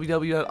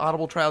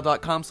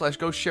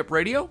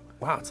www.audibletrial.com/ghostshipradio?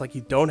 Wow, it's like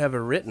you don't have it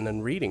written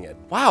and reading it.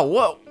 Wow.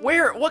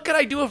 What could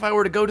I do if I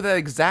were to go to that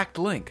exact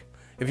link?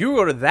 If you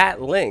go to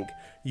that link,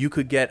 you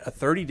could get a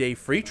 30-day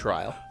free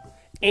trial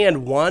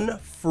and 1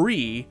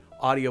 free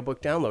audiobook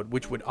download,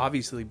 which would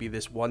obviously be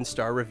this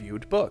 1-star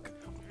reviewed book.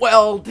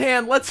 Well,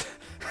 Dan, let's...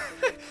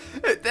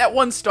 That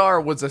 1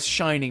 star was a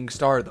shining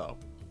star, though.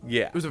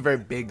 Yeah. It was a very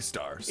big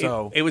star,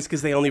 so... It was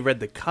because they only read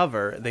the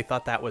cover. They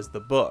thought that was the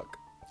book.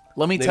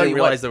 Let me They tell didn't you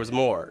realize what. there was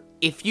more.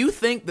 If you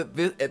think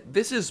that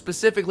this is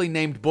specifically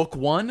named Book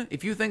 1,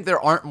 if you think there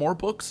aren't more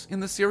books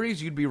in the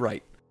series, you'd be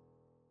right.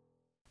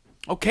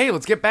 Okay,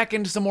 let's get back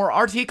into some more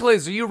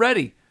articles. Are you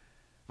ready?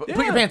 Yeah.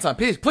 Put your pants on.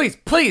 Please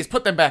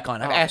put them back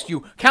on. I've asked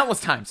you countless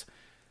times.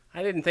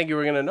 I didn't think you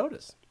were going to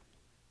notice.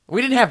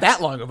 We didn't have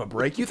that long of a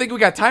break. You think we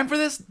got time for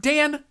this?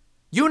 Dan,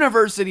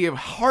 University of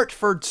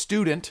Hartford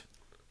student,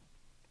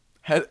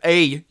 has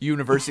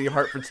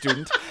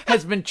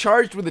been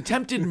charged with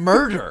attempted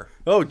murder.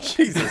 Oh,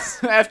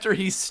 Jesus. After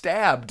he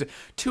stabbed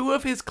 2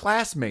 of his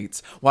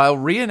classmates while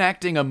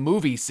reenacting a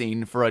movie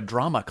scene for a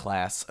drama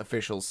class,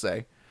 officials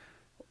say.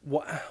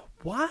 What?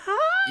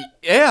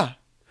 Yeah.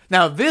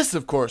 Now this,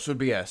 of course, would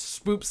be a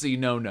spoopsy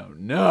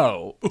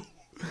no.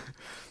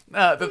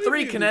 The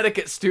 3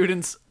 Connecticut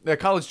students,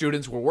 college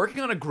students, were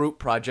working on a group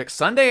project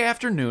Sunday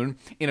afternoon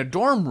in a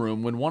dorm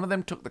room when one of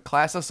them took the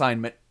class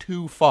assignment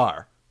too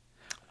far.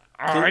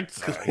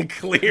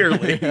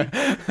 Clearly.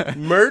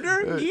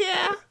 Murder?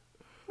 Yeah.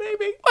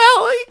 Maybe.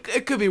 Well,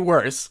 it could be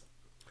worse.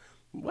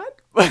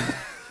 What?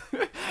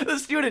 The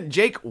student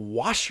Jake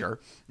Washer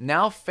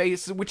now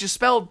faces, which is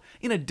spelled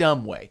in a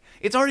dumb way.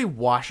 It's already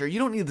Washer. You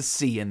don't need the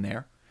C in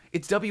there.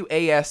 It's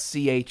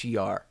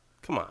Wascher.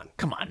 Come on.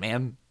 Come on,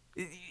 man.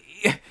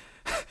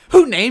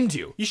 Who named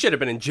you? You should have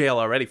been in jail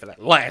already for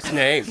that last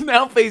name.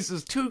 Now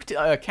faces 2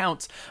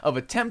 counts of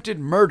attempted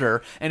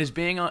murder and is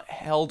being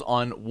held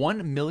on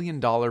 $1 million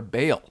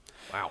bail.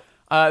 Wow.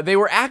 They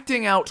were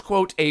acting out,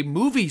 quote, a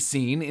movie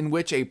scene in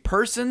which a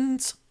person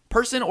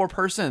or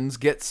persons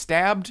get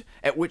stabbed,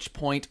 at which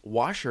point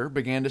Washer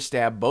began to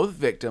stab both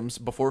victims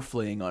before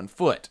fleeing on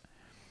foot.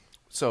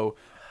 So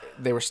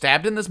they were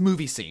stabbed in this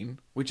movie scene,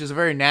 which is a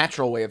very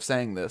natural way of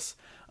saying this.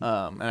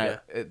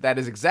 That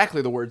is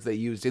exactly the words they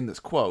used in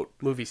this quote.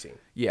 Movie scene.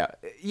 Yeah.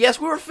 Yes,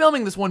 we were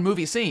filming this one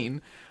movie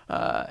scene,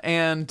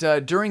 and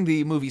during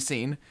the movie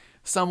scene,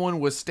 someone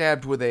was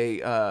stabbed with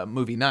a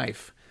movie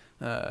knife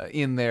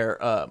in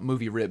their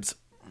movie ribs.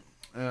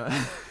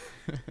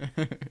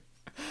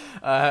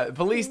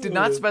 Police did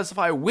not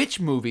specify which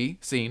movie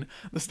scene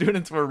the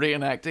students were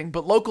reenacting,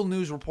 but local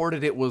news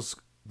reported it was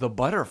The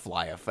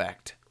Butterfly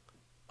Effect.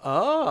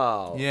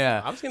 Oh.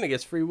 Yeah. I was going to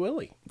guess Free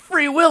Willy.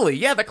 Free Willy,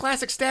 yeah, the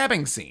classic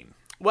stabbing scene.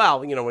 Well,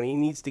 when he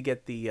needs to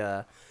get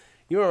the,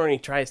 you remember when he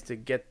tries to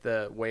get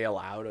the whale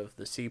out of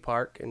the sea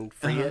park and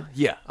free it?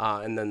 Yeah.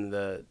 And then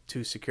the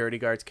 2 security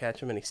guards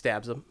catch him and he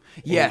stabs him.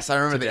 Yes, I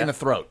remember in the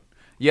throat.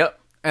 Yep.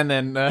 And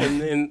then...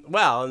 And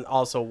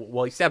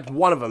also, he stabs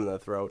one of them in the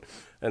throat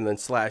and then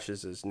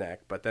slashes his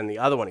neck. But then the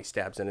other one he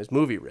stabs in his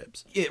movie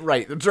ribs.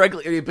 right,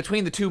 directly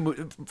between the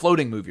 2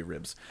 floating movie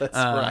ribs. That's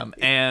right.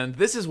 And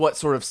this is what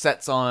sort of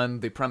sets on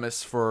the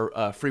premise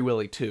for Free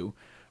Willy 2.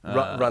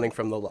 Running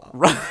from the law.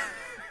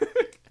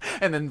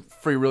 And then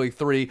Free Willy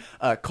 3,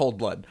 Cold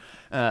Blood,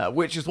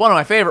 which is one of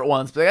my favorite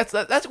ones. But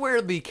that's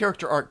where the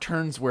character arc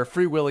turns, where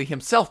Free Willy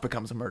himself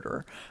becomes a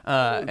murderer,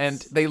 and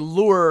they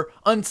lure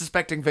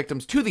unsuspecting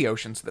victims to the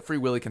ocean so that Free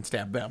Willy can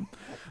stab them.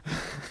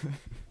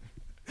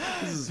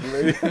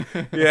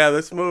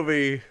 This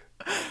movie.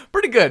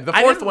 Pretty good. The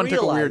fourth one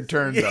took a weird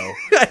turn, though.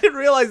 I didn't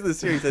realize the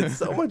series had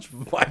so much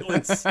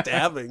violent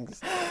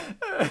stabbings.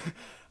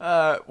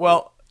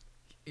 Well,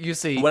 you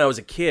see, When I was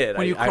a kid,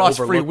 when you I cross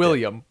Free overlooked it.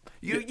 William,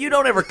 you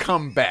don't ever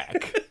come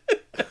back.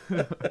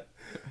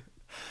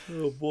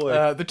 Oh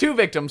boy. The 2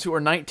 victims, who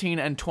are 19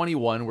 and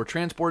 21, were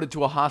transported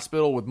to a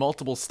hospital with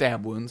multiple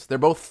stab wounds. They're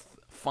both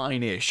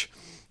fine-ish.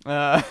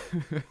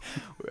 Fine-ish.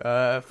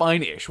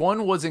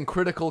 One was in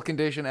critical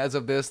condition as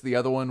of this. The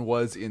other one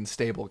was in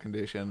stable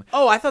condition.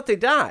 Oh, I thought they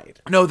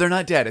died. No, they're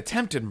not dead.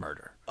 Attempted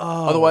murder.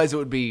 Oh. Otherwise, it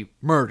would be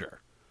murder.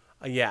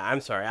 Yeah, I'm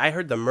sorry. I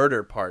heard the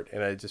murder part,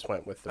 and I just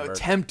went with the murder.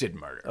 Attempted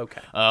murder.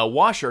 Okay.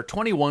 Washer,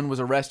 21,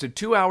 was arrested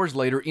 2 hours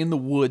later in the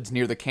woods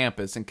near the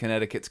campus in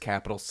Connecticut's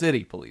capital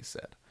city, police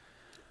said.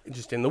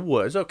 Just in the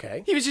woods,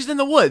 okay. He was just in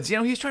the woods.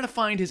 He's trying to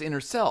find his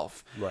inner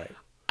self. Right.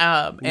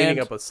 Meeting Meeting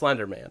up with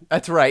Slender Man.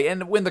 That's right.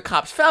 And when the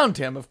cops found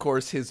him, of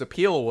course, his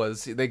appeal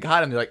was, they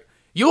got him, they're like,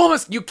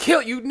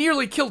 you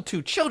nearly killed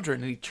 2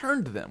 children. And he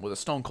turned to them with a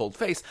stone cold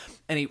face,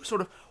 and he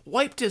sort of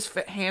wiped his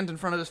hand in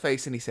front of his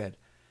face, and he said,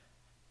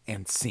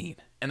 "And scene."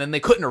 And then they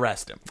couldn't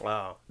arrest him.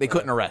 Wow. They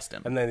couldn't arrest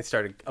him. And then they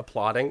started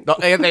applauding.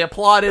 And they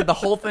applauded. The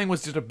whole thing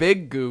was just a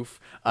big goof.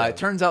 It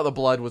turns out the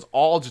blood was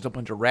all just a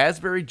bunch of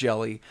raspberry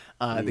jelly.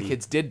 The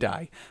kids did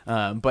die.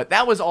 But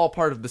that was all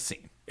part of the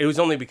scene. It was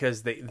only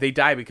because they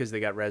died because they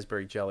got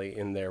raspberry jelly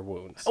in their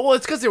wounds. Well,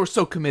 it's because they were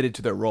so committed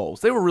to their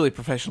roles. They were really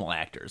professional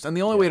actors. And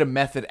the only way to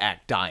method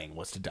act dying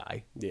was to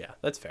die. Yeah,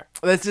 that's fair.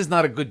 This is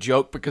not a good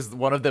joke because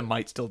one of them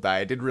might still die.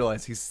 I didn't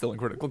realize he's still in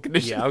critical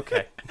condition. Yeah,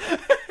 okay.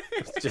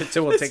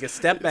 So we'll take a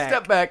step back.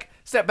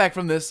 Step back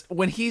from this.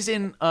 When he's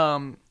in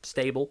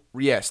Stable.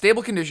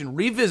 stable condition,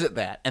 revisit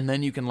that, and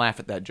then you can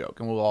laugh at that joke,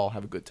 and we'll all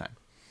have a good time.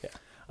 Yeah.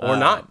 Or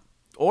not.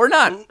 Or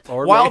not.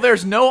 Or While maybe.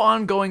 there's no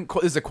ongoing...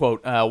 This is a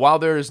quote. While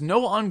there is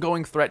no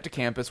ongoing threat to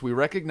campus, we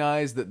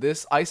recognize that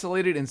this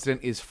isolated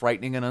incident is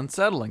frightening and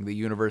unsettling, the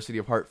University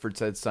of Hartford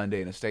said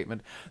Sunday in a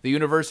statement. The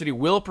university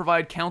will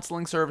provide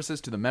counseling services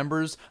to the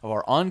members of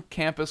our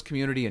on-campus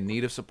community in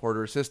need of support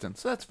or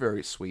assistance. So that's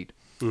very sweet.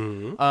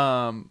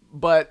 Mm-hmm.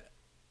 But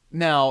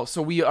now,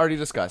 so we already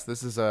discussed,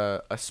 this is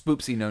a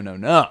spoopsy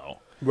no.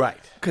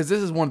 Right. Because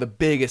this is one of the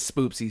biggest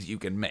spoopsies you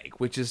can make,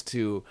 which is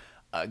to...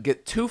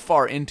 get too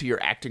far into your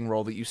acting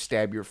role that you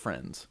stab your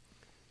friends.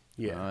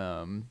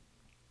 Yeah.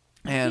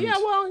 And yeah,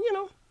 well,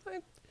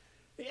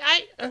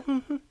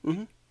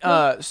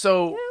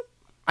 so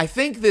I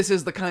think this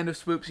is the kind of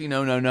spoopsy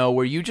no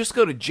where you just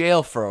go to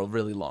jail for a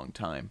really long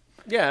time.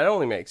 Yeah, it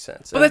only makes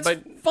sense. But that's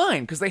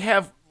fine because they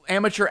have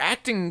amateur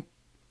acting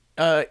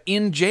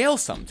in jail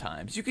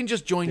sometimes. You can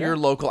just join your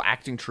local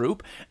acting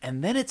troupe,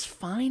 and then it's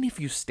fine if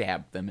you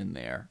stab them in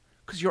there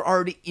because you're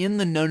already in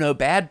the no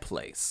bad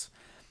place.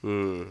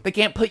 They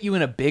can't put you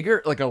in a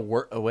bigger, like a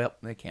worse. Oh, well,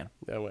 they can.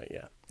 Oh, wait,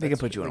 yeah. They can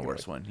put you in a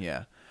worse one.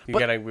 Yeah. You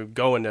gotta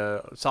go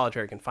into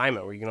solitary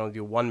confinement where you can only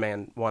do one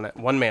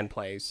man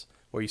plays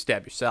where you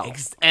stab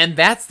yourself. And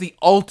that's the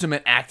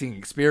ultimate acting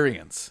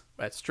experience.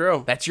 That's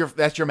true. That's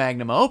your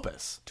magnum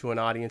opus To an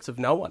audience of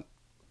no one.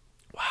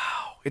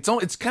 Wow.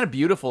 It's kind of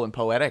beautiful and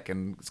poetic,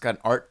 and it's got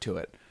an art to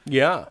it.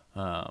 Yeah.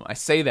 I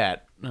say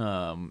that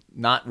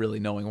not really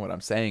knowing what I'm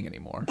saying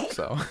anymore.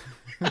 So.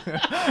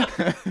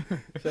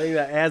 Saying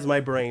that as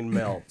my brain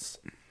melts.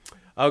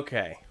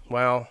 Okay,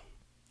 well,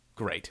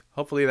 Great.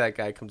 hopefully that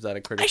guy comes out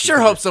of critical. I sure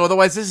hope so.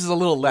 Otherwise, this is a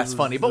little less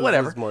funny, but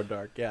whatever. This is more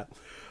dark, yeah.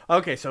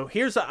 Okay, so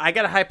I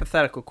got a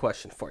hypothetical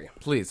question for you.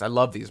 Please, I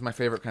love these. My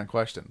favorite kind of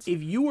questions.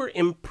 If you were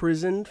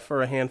imprisoned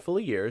for a handful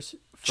of years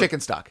for Chicken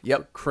stock.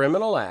 Yep.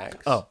 criminal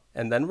acts, Oh.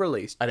 and then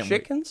released, I didn't-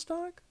 chicken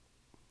stock?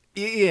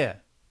 Yeah.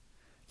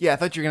 Yeah, I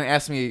thought you were going to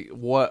ask me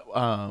what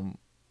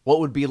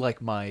would be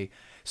like my...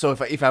 So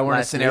if I were in a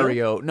Last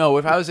scenario... No,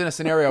 if I was in a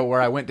scenario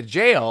where I went to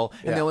jail,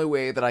 and Yeah. the only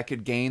way that I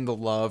could gain the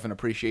love and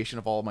appreciation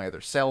of all my other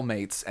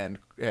cellmates and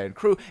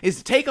crew is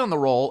to take on the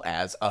role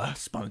as a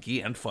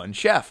spunky and fun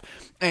chef.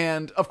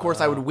 And, of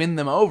course, I would win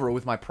them over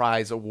with my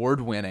prize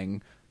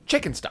award-winning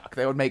chicken stock.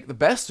 They would make the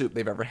best soup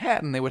they've ever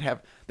had, and they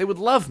would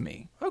love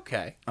me.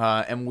 Okay.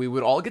 And we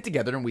would all get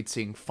together and we'd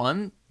sing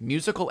fun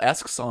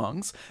musical-esque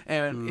songs,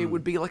 and it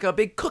would be like a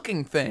big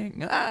cooking thing.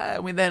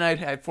 Then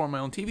I'd form my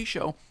own TV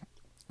show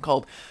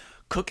called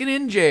cooking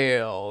in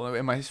jail.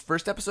 And my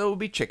first episode would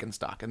be chicken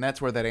stock, and that's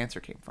where that answer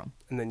came from.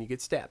 And then you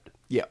get stabbed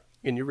Yeah,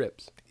 in your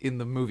ribs. in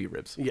the movie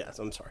ribs. Yes,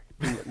 I'm sorry.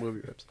 In the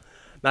movie ribs.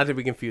 Not to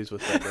be confused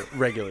with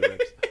regular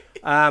ribs.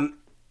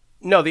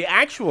 No, the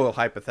actual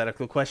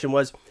hypothetical question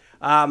was,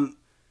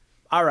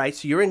 all right,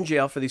 so you're in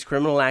jail for these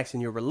criminal acts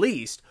and you're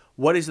released.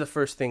 What is the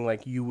first thing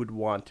like you would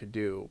want to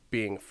do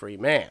being a free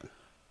man?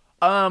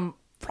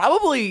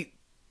 Probably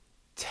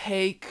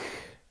take.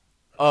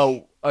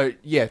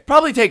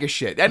 Probably take a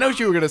shit. I know what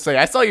you were gonna say.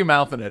 I saw you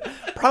mouthing it.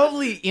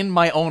 Probably in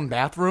my own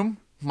bathroom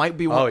might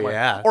be one. Oh,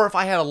 yeah. Or if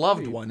I had a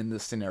loved one in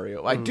this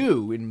scenario, I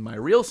do in my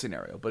real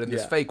scenario, but in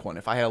this Yeah. fake one,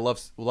 if I had a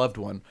loved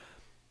one,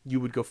 You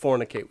would go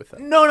fornicate with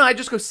them. no, I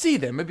just go see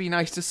them. It'd be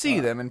nice to see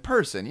them in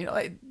person. You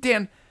know,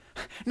 Dan.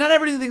 Not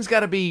everything's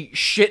got to be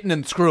shitting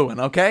and screwing.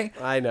 Okay.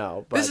 I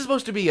know, but This is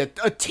supposed to be a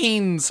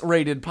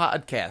teens-rated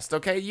podcast,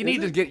 okay? You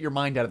need to get your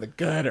mind out of the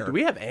gutter. do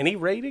we have any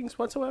ratings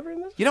whatsoever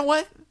in this? You know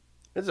what?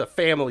 This is a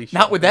family show.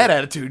 Not with that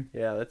attitude.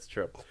 Yeah, that's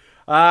true.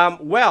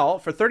 Well,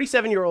 for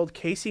 37-year-old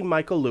Casey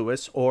Michael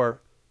Lewis,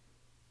 or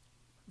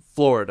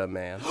Florida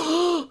man,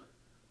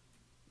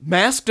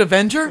 Masked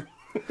Avenger?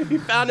 he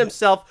found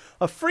himself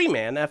a free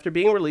man after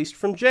being released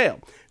from jail.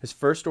 His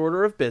first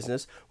order of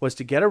business was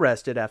to get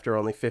arrested after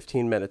only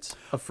 15 minutes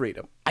of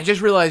freedom. I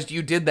just realized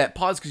you did that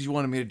pause because you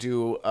wanted me to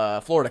do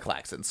Florida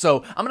Klaxon.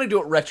 So I'm going to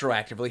do it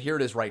retroactively. Here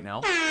it is right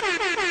now.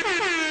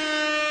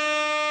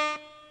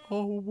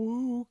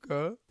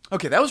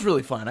 Okay, that was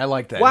really fun. I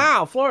like that.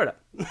 Wow, Florida.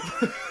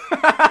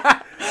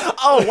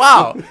 Oh,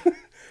 wow.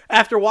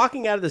 After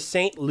walking out of the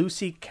St.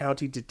 Lucie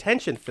County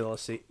Detention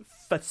facility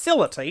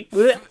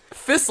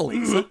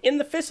Fissilies. in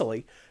the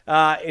Fissile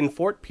in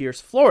Fort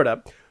Pierce,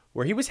 Florida,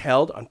 where he was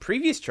held on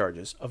previous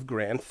charges of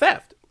grand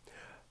theft.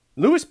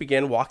 Lewis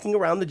began walking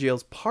around the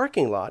jail's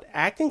parking lot,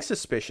 acting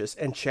suspicious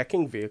and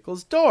checking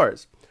vehicles'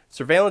 doors.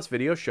 Surveillance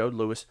video showed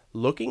Lewis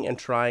looking and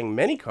trying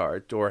many car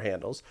door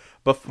handles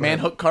before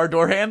Manhook car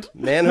door hand?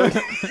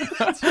 manhood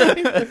That's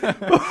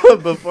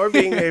right. Before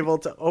being able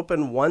to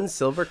open one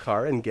silver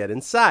car and get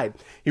inside.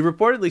 He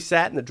reportedly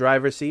sat in the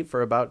driver's seat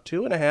for about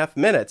 2.5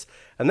 minutes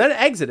and then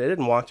exited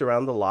and walked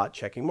around the lot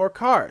checking more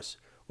cars.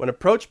 When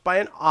approached by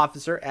an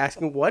officer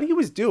asking what he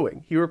was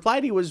doing, he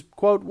replied he was,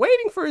 quote,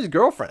 waiting for his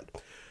girlfriend.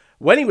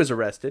 When he was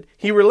arrested,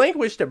 he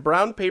relinquished a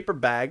brown paper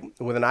bag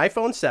with an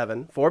iPhone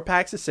 7, 4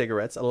 packs of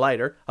cigarettes, a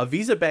lighter, a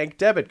Visa Bank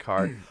debit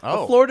card,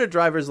 a Florida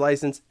driver's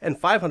license, and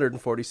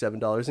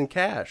 $547 in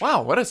cash.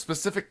 Wow, what a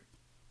specific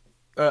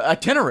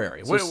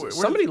itinerary. So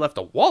somebody left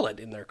a wallet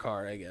in their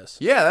car, I guess.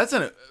 Yeah, that's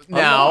an...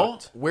 Now,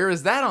 Unlocked. where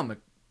is that on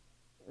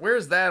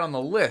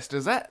the list?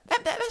 Is that's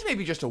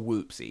maybe just a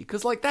whoopsie,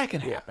 because like that can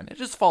happen. It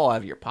just fall out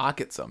of your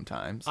pocket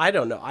sometimes. I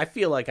don't know. I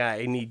feel like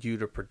I need you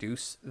to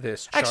produce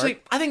this chart. Actually,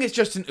 I think it's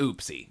just an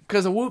oopsie,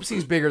 because a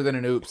whoopsie's bigger than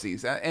an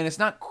oopsie's, and it's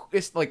not.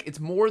 It's like it's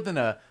more than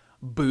a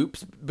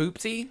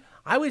boopsie.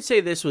 I would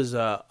say this was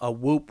a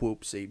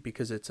whoopsie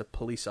because it's a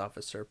police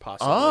officer,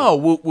 possibly.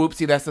 Oh,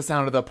 whoopsie! That's the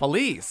sound of the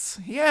police.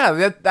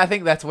 Yeah, I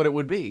think that's what it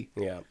would be.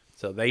 Yeah.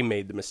 So they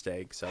made the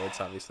mistake, so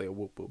it's obviously a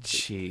whoopsie.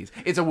 Jeez,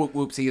 it's a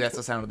whoopsie. That's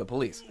the sound of the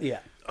police. Yeah.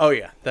 Oh,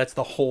 yeah. That's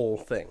the whole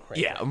thing, right?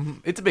 Yeah,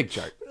 it's a big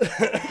chart.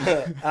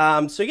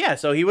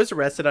 So he was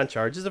arrested on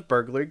charges of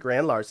burglary,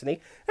 grand larceny,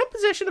 and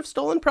possession of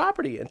stolen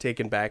property and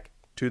taken back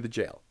to the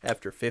jail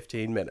after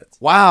 15 minutes.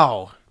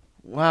 Wow,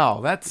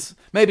 that's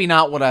maybe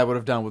not what I would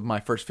have done with my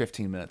first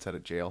 15 minutes out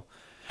of jail.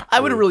 I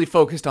would have really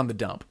focused on the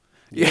dump.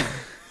 Yeah.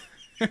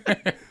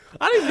 I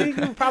didn't think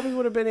you probably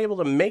would have been able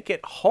to make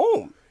it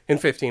home in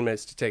 15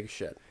 minutes to take a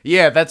shit.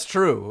 Yeah, that's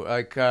true.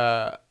 Like,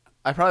 I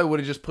probably would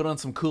have just put on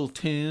some cool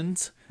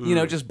tunes. You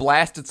know, just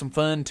blasted some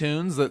fun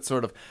tunes that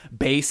sort of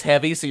bass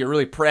heavy, so you're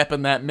really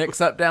prepping that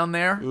mix up down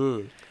there.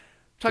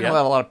 Talking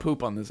about a lot of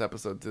poop on this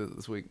episode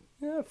this week.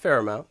 Yeah, fair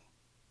amount.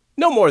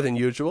 No more than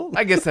usual.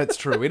 I guess that's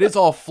true. It is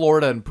all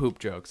Florida and poop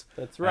jokes.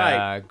 That's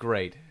right.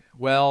 Great.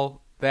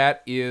 Well,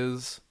 that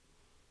is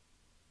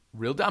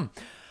real dumb.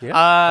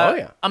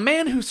 Yeah. A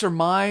man who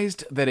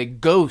surmised that a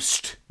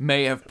ghost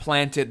may have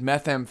planted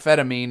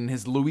methamphetamine in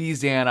his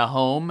Louisiana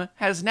home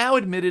has now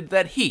admitted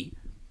that he,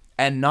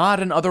 and not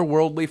an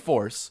otherworldly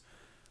force,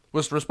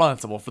 was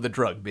responsible for the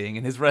drug being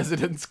in his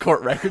residence,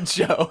 court records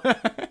show.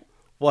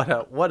 What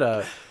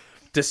a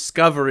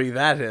discovery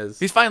that is.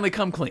 He's finally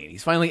come clean.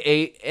 He's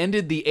finally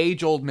ended the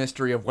age-old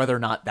mystery of whether or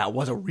not that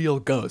was a real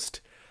ghost.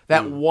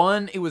 That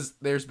one,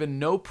 there's been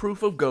no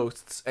proof of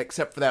ghosts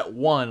except for that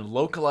one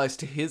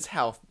localized to his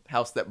house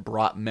that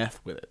brought meth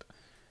with it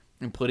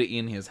and put it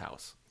in his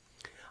house.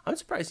 I'm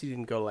surprised he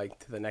didn't go like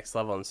to the next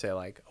level and say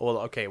like, well,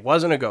 okay, it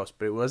wasn't a ghost,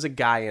 but it was a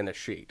guy in a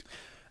sheet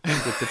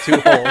with the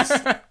two holes.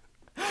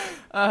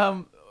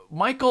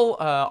 Michael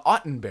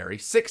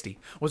Ottenberry, 60,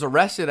 was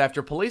arrested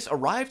after police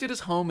arrived at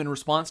his home in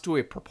response to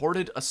a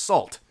purported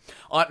assault.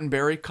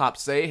 Ottenberry,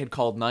 cops say, had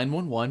called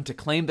 911 to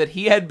claim that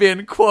he had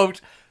been,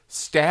 quote,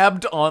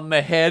 stabbed on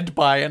the head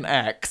by an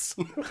axe.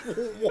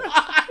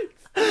 What?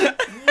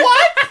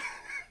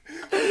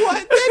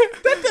 What?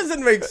 That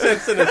doesn't make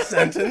sense in a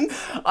sentence.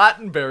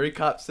 Ottenberry,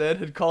 cops said,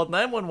 had called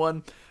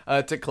 911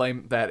 to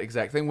claim that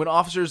exact thing. When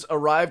officers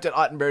arrived at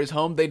Ottenberry's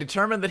home, they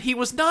determined that he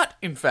was not,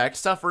 in fact,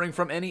 suffering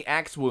from any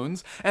axe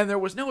wounds, and there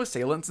was no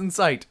assailants in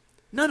sight.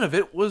 None of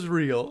it was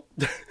real.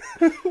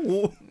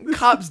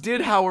 Cops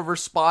did, however,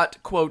 spot,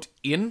 quote,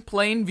 in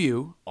plain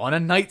view, on a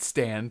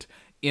nightstand,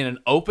 in an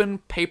open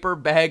paper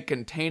bag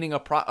containing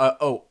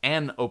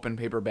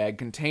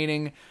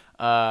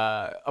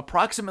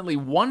approximately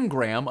 1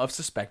 gram of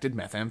suspected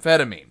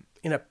methamphetamine.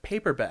 In a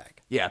paper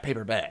bag. Yeah,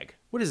 paper bag.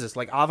 What is this,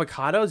 like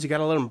avocados? You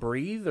gotta let them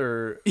breathe,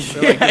 or they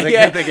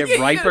get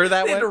riper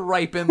that way? To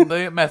ripen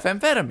the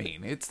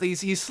methamphetamine.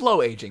 He's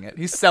slow aging it.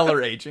 He's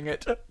cellar aging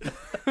it.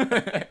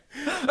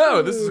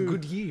 Oh, this is a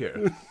good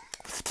year.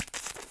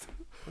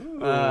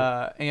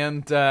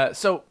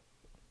 So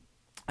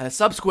a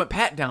subsequent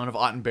pat-down of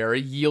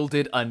Ottenberry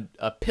yielded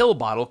a pill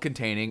bottle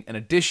containing an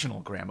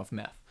additional gram of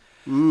meth.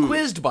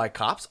 Quizzed by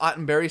cops,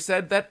 Ottenberry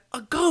said that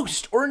a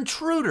ghost or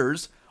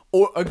intruders.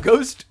 Look,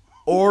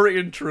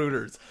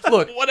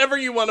 Whatever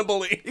you want to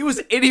believe. it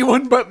was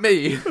anyone but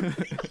me.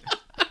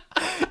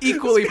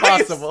 Equally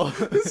possible.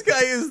 This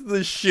guy is the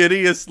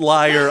shittiest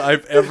liar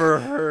I've ever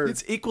heard.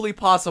 It's equally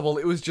possible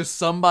it was just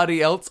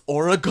somebody else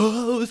or a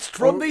ghost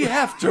from the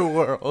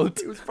afterworld.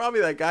 It was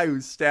probably that guy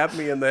who stabbed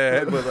me in the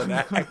head with an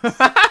axe.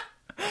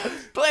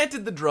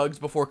 Planted the drugs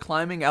before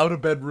climbing out a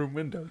bedroom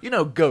window. You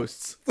know,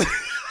 ghosts.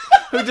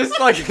 Who just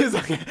he's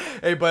like,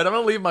 hey, bud, I'm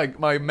gonna leave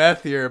my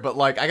meth here, but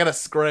I gotta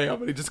scram,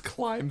 and he just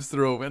climbs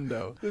through a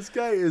window. This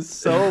guy is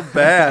so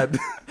bad.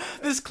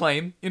 This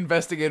claim,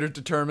 investigators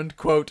determined,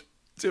 quote,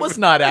 was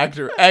not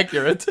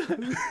accurate.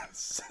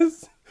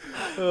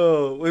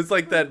 Oh, it's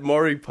like that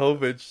Maury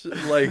Povich,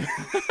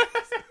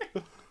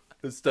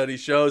 the study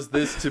shows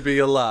this to be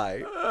a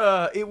lie.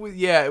 It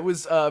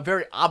was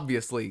very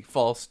obviously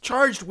false.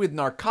 Charged with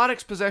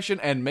narcotics possession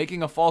and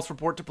making a false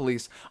report to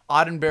police,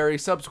 Ottenberry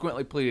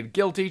subsequently pleaded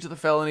guilty to the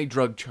felony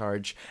drug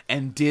charge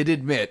and did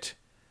admit,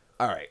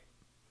 all right,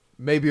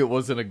 maybe it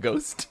wasn't a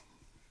ghost.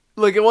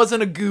 It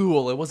wasn't a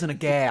ghoul. It wasn't a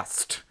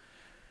ghast.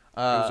 It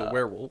was a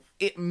werewolf.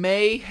 It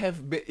may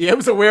have been. Yeah, it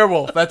was a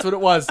werewolf. That's what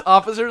it was.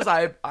 Officers,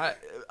 I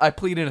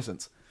plead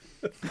innocence.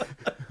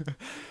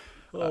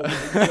 Oh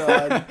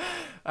my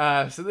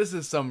God. So this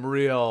is some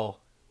real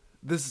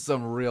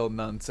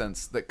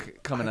nonsense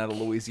coming out of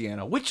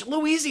Louisiana. Which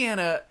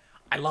Louisiana,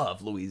 I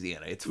love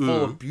Louisiana. It's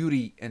full of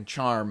beauty and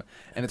charm,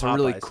 and it's a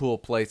really cool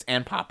place.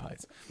 And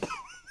Popeyes.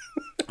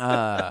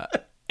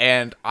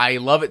 And I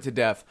love it to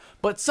death.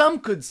 But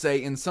some could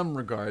say, in some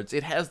regards,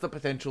 it has the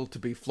potential to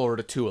be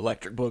Florida 2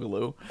 Electric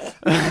Boogaloo.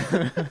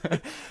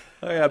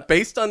 Oh, yeah,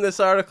 based on this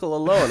article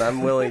alone,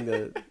 I'm willing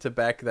to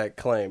back that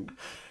claim.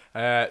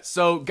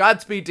 So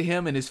Godspeed to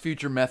him and his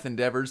future meth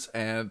endeavors,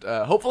 and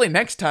hopefully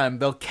next time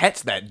they'll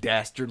catch that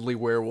dastardly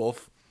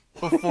werewolf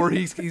before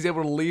he's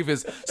able to leave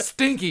his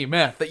stinky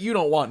meth that you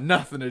don't want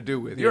nothing to do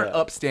with. You're an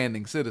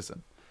upstanding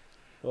citizen.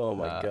 Oh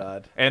my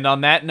God. And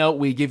on that note,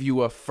 we give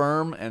you a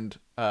firm and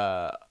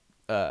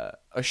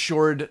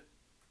assured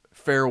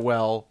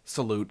farewell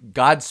salute.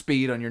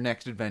 Godspeed on your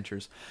next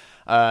adventures.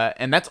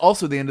 And that's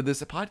also the end of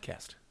this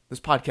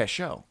podcast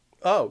show.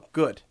 Oh,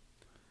 good.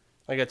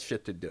 I got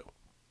shit to do.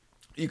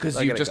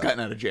 Because you've just gotten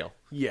out of jail.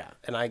 Yeah,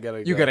 and I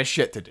gotta go. You got a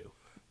shit to do.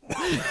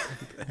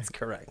 That's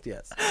correct,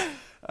 yes.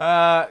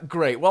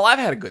 Great. Well, I've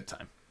had a good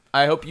time.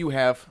 I hope you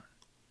have,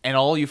 and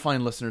all you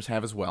fine listeners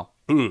have as well.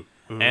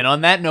 Mm-hmm. And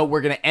on that note, we're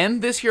going to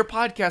end this here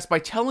podcast by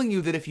telling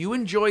you that if you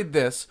enjoyed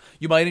this,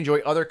 you might enjoy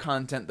other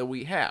content that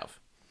we have.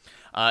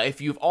 If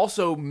you've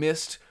also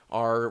missed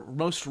our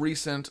most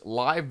recent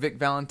live Vic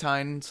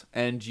Valentine's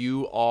and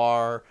you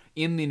are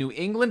in the New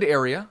England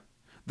area,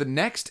 the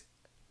next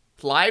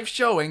live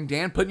showing,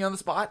 Dan, putting you on the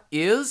spot,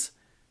 is...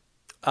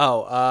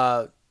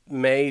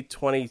 May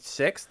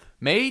 26th?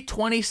 May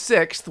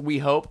 26th, we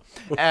hope,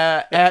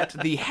 at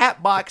the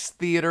Hatbox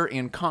Theater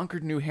in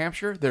Concord, New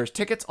Hampshire. There's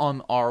tickets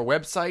on our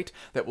website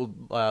that will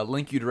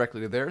link you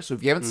directly to there. So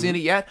if you haven't seen it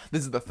yet,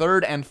 this is the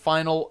third and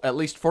final, at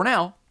least for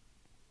now.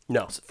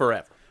 No,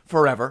 forever.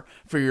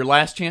 For your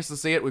last chance to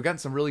see it. We've gotten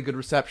some really good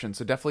reception,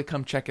 so definitely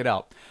come check it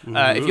out.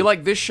 If you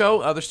like this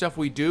show, other stuff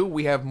we do,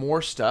 we have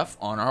more stuff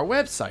on our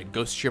website,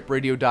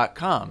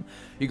 ghostshipradio.com.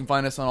 You can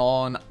find us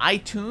on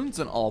iTunes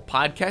and all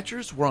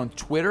podcatchers. We're on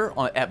Twitter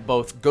at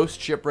both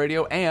Ghost Ship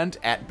Radio and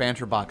at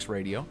Banterbox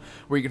Radio,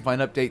 where you can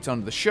find updates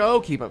on the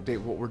show, keep update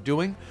with what we're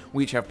doing.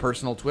 We each have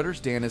personal Twitters.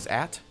 Dan is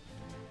at...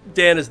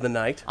 Dan is the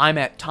Knight. I'm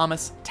at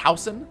Thomas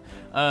Towson.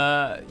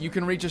 You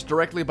can reach us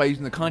directly by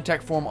using the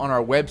contact form on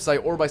our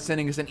website or by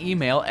sending us an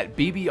email at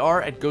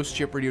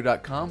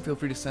bbr@ghostshipradio.com. Feel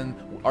free to send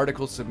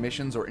article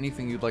submissions or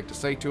anything you'd like to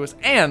say to us.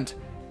 And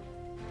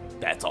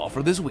that's all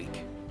for this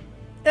week.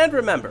 And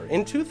remember,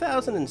 in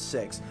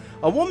 2006,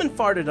 a woman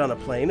farted on a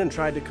plane and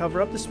tried to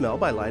cover up the smell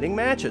by lighting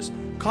matches,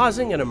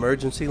 causing an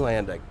emergency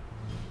landing.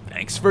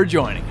 Thanks for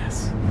joining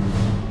us.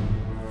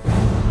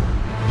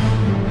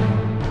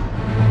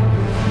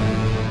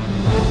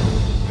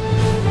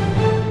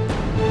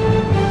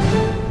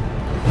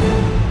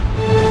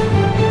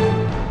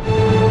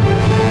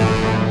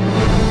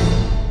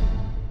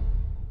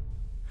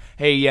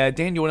 Hey,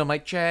 Dan, you want to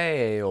mic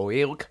check?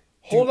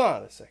 Hold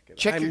on a second.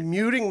 Check I'm your-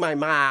 muting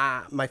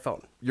my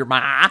phone. Your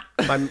ma.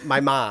 My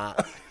ma.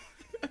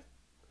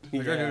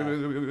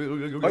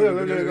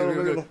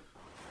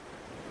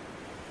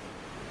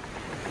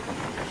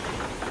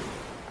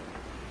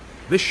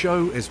 This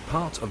show is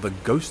part of the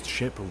Ghost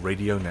Ship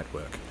Radio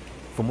Network.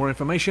 For more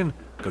information,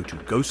 go to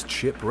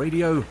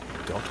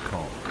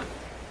ghostshipradio.com.